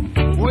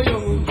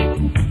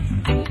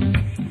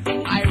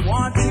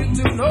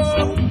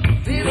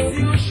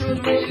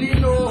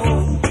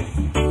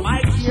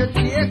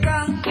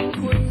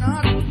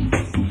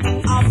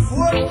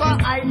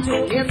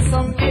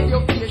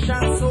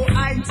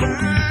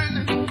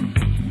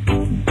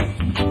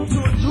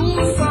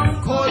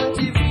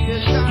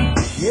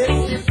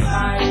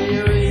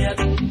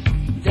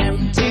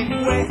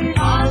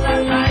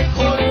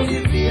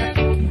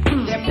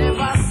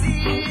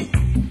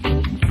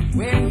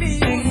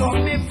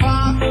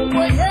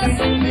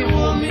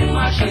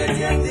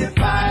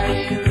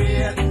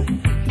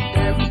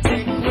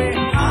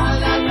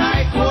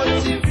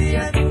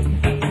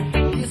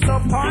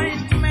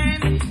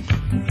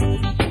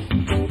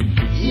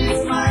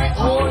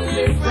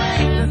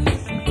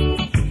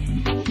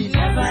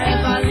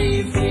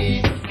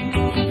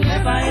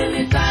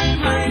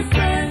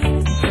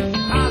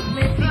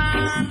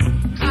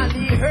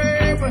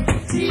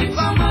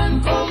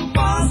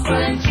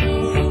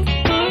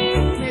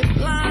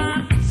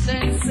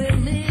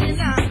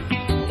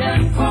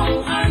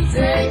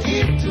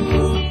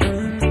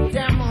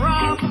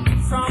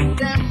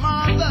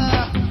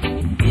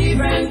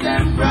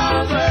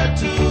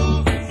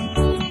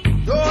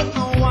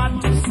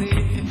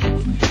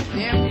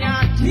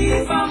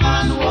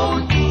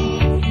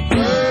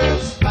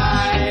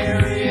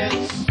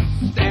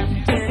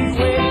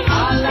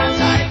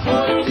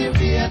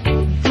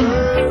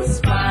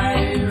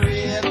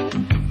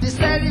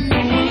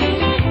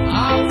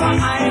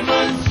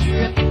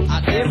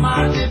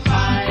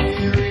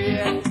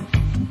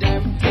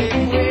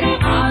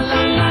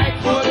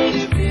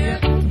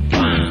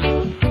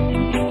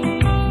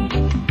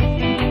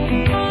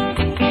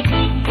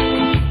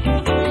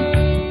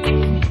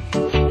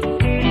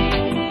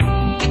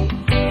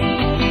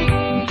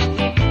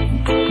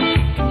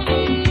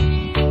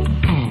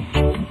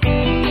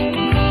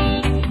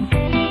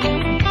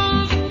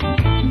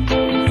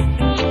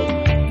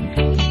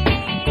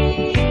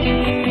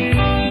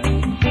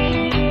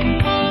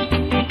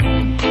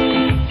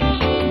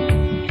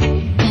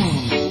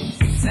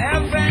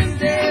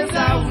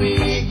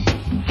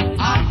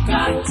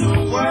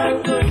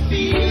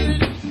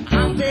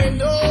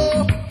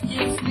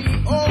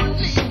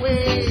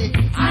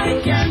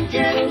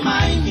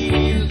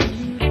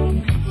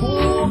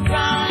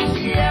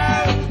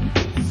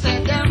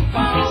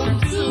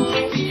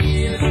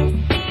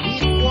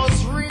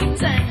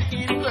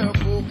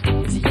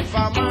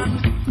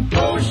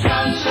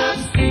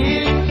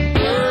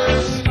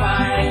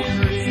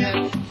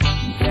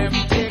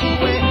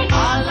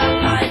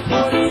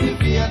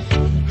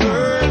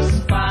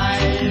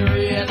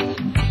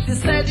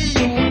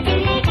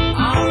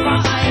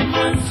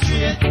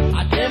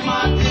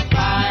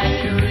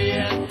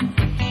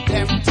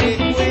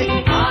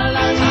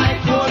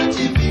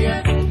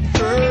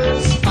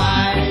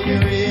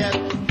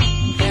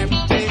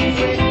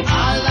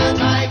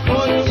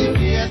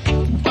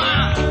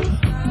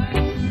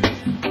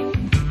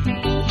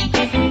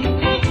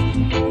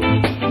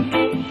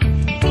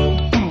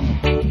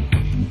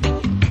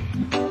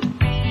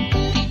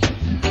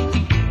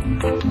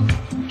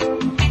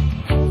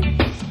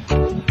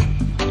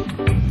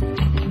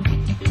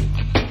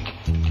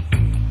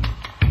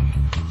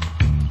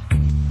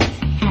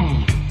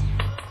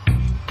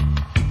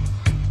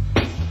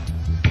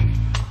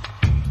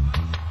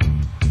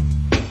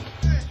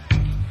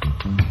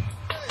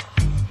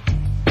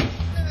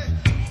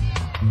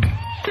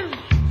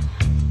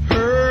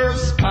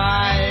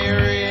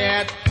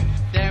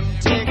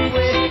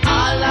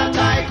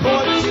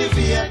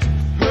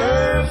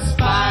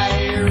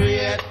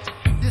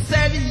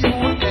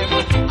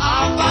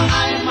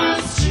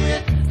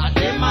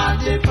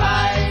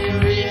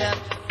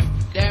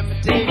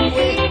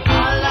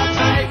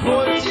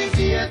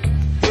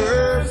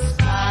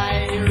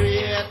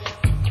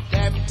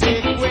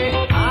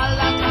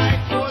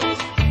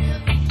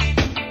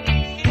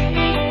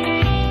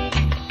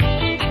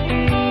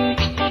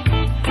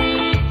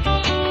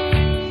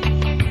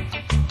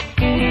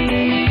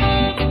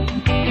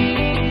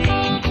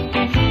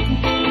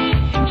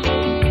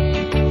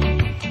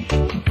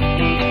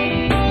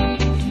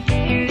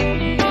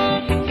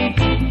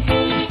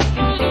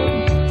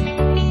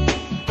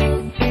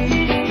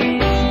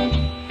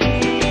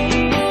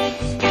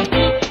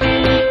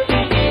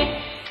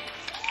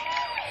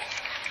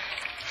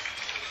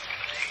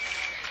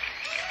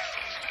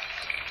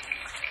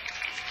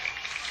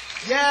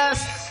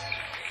 Yes.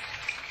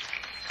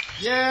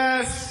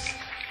 Yes.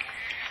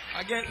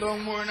 I get no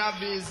more in a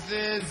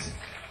business.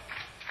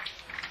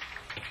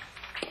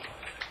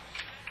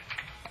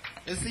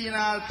 You see in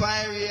all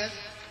pirates,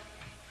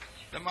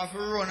 them have to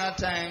run at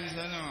times,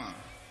 you know.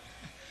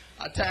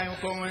 A time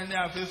come when they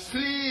have to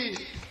flee.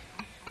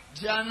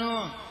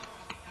 Jano.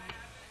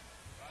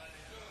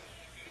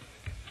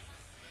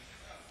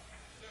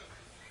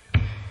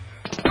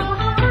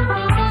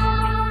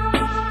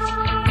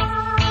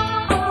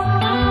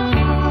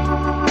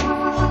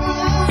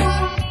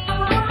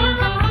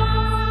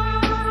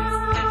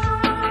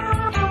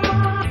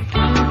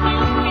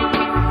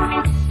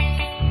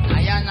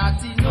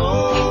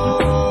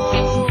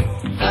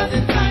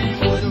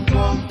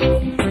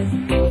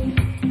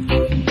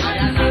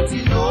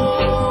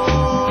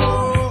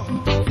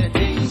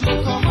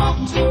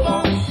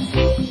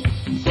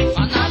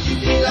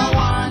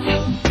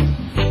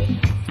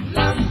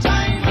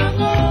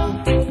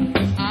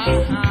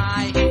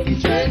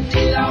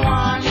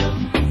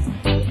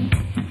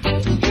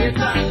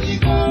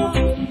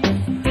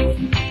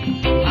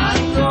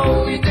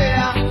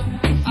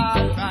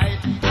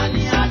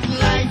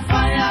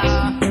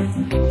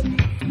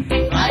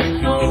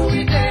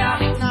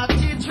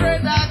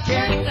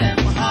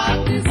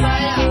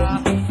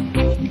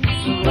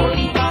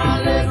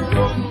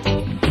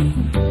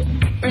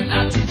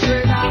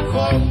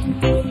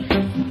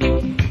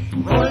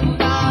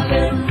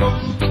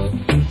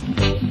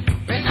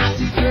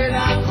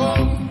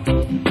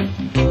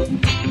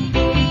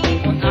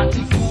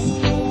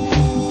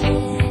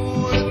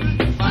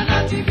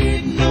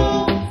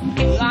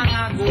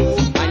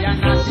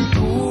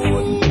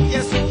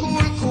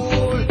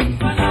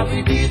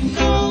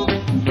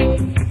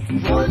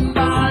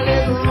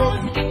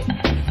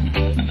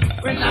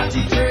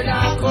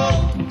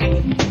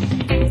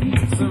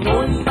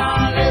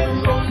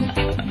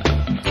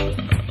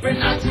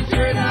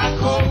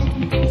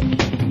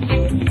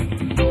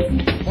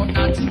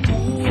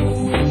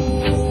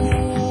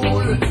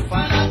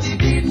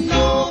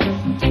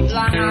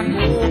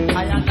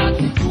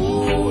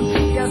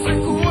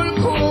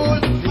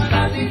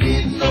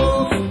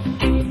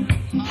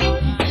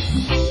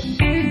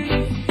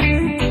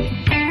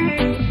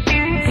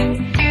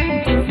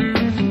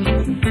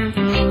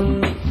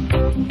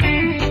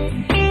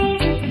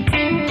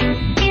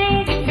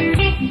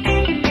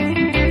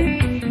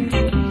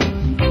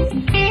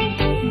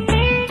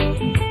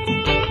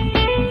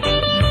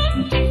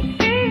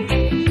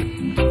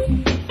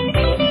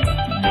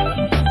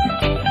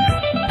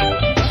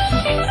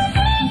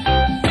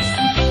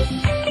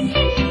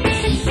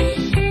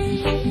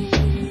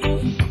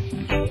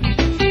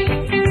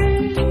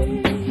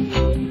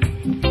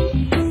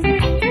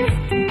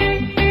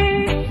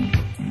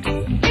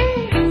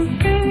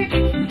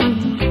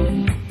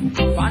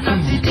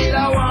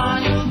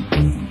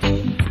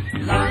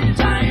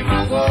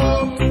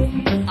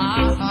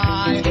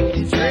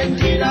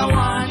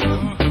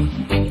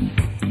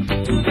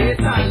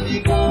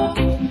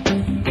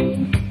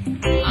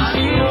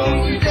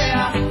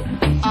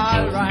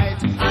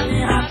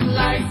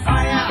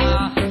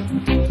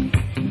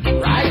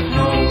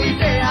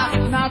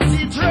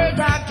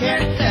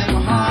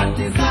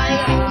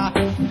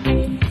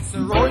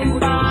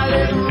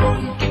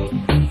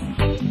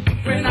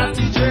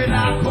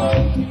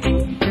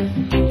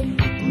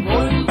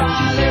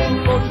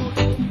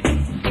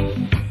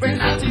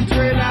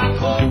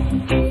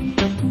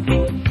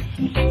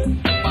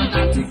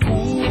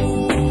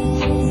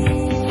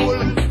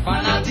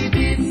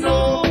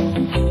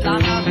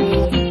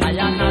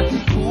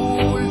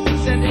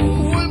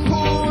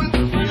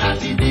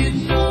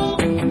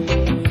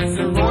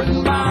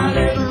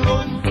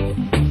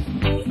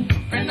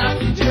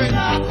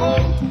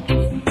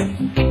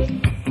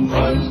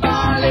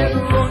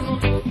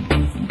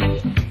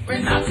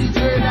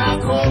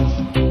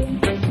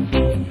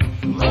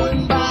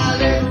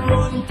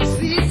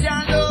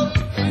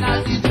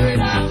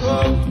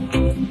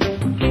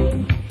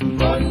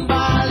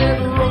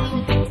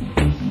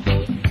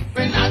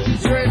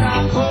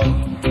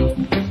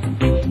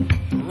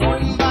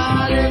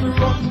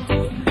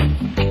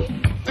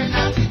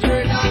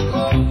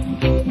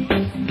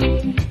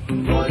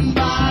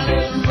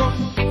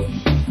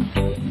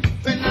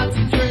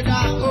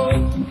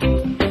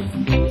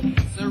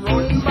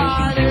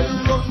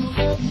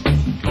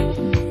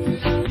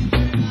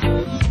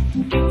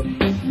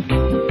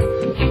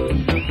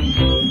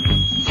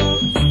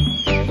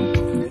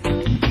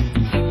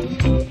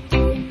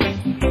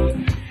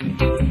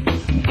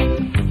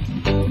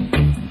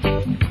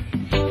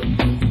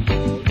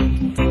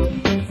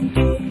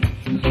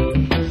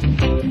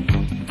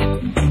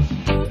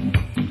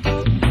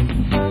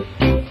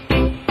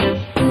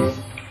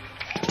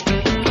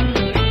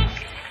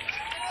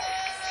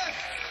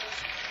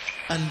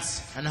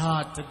 and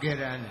heart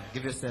together and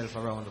give yourself a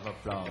round of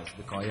applause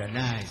because you're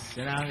nice.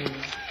 You know what I mean?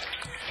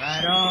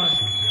 Right on.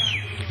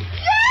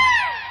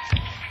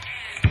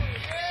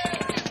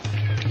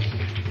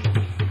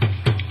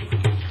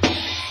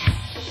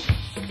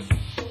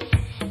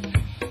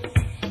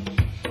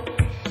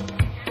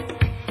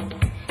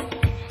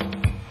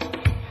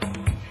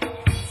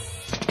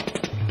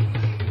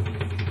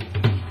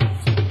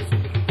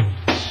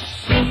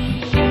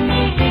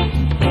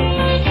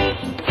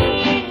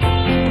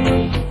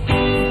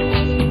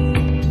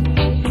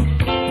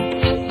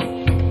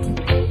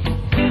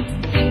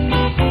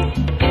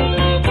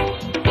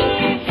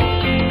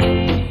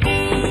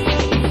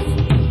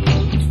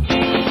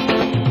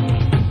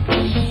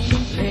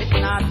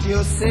 not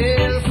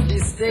yourself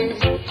this day,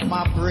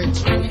 my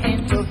brethren,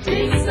 into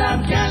things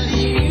that can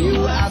lead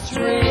you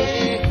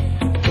astray.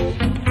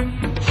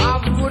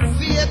 Have good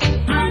faith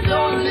and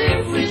don't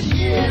live with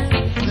fear.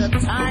 The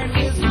time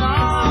is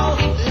now,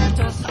 let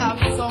us have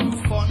some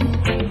fun.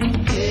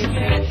 Take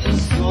it, the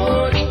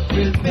sword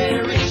will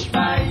perish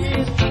by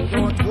it.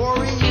 Don't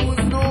worry,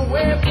 use no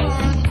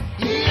weapon.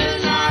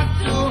 Yield not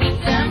to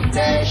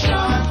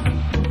temptation.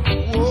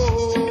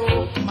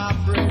 Whoa, my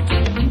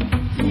brethren,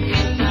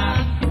 yield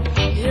not.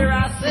 Here I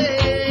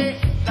say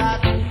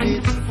that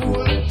it's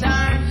full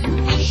time.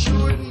 You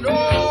should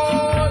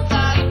know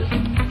that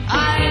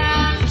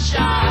iron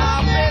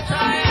sharpens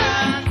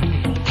iron.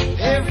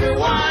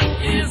 Everyone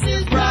is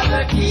his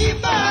brother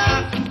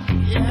keeper.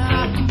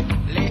 Yeah,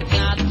 let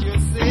not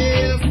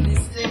yourself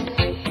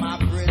mistake, my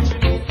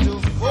brethren, to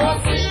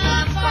forcing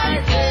and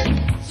fighting,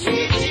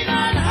 cheating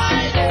and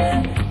hiding.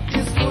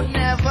 This would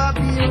never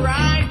be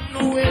right.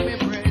 No way,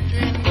 my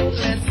brethren.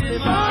 Let's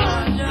live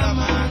on, yeah,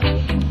 man.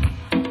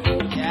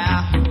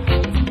 Yeah.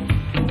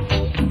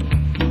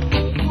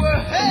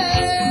 Well,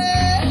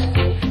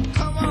 hey,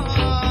 come on.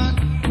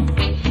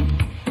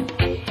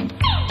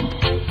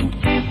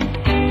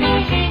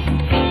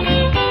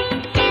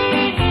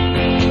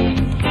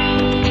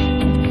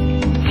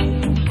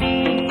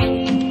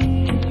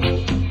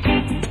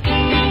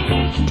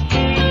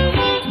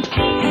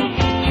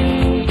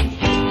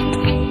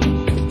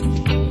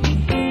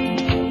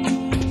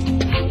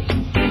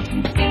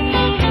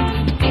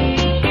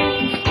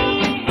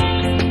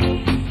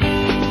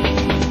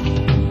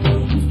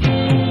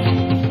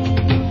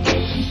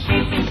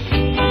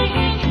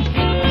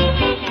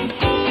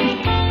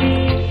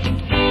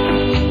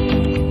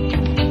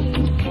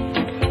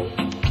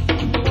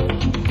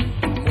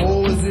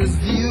 Moses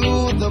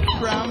viewed the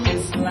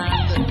promised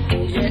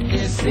land, yet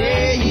they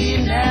say he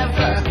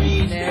never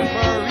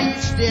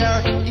reached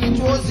there. It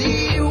was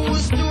he who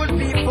stood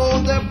before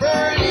the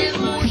burning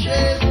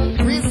bushes,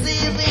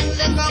 receiving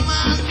the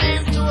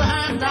commandment to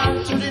hand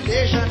down to the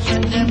nation.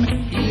 Yet them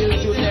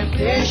yield to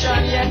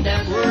temptation, yet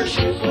them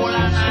worship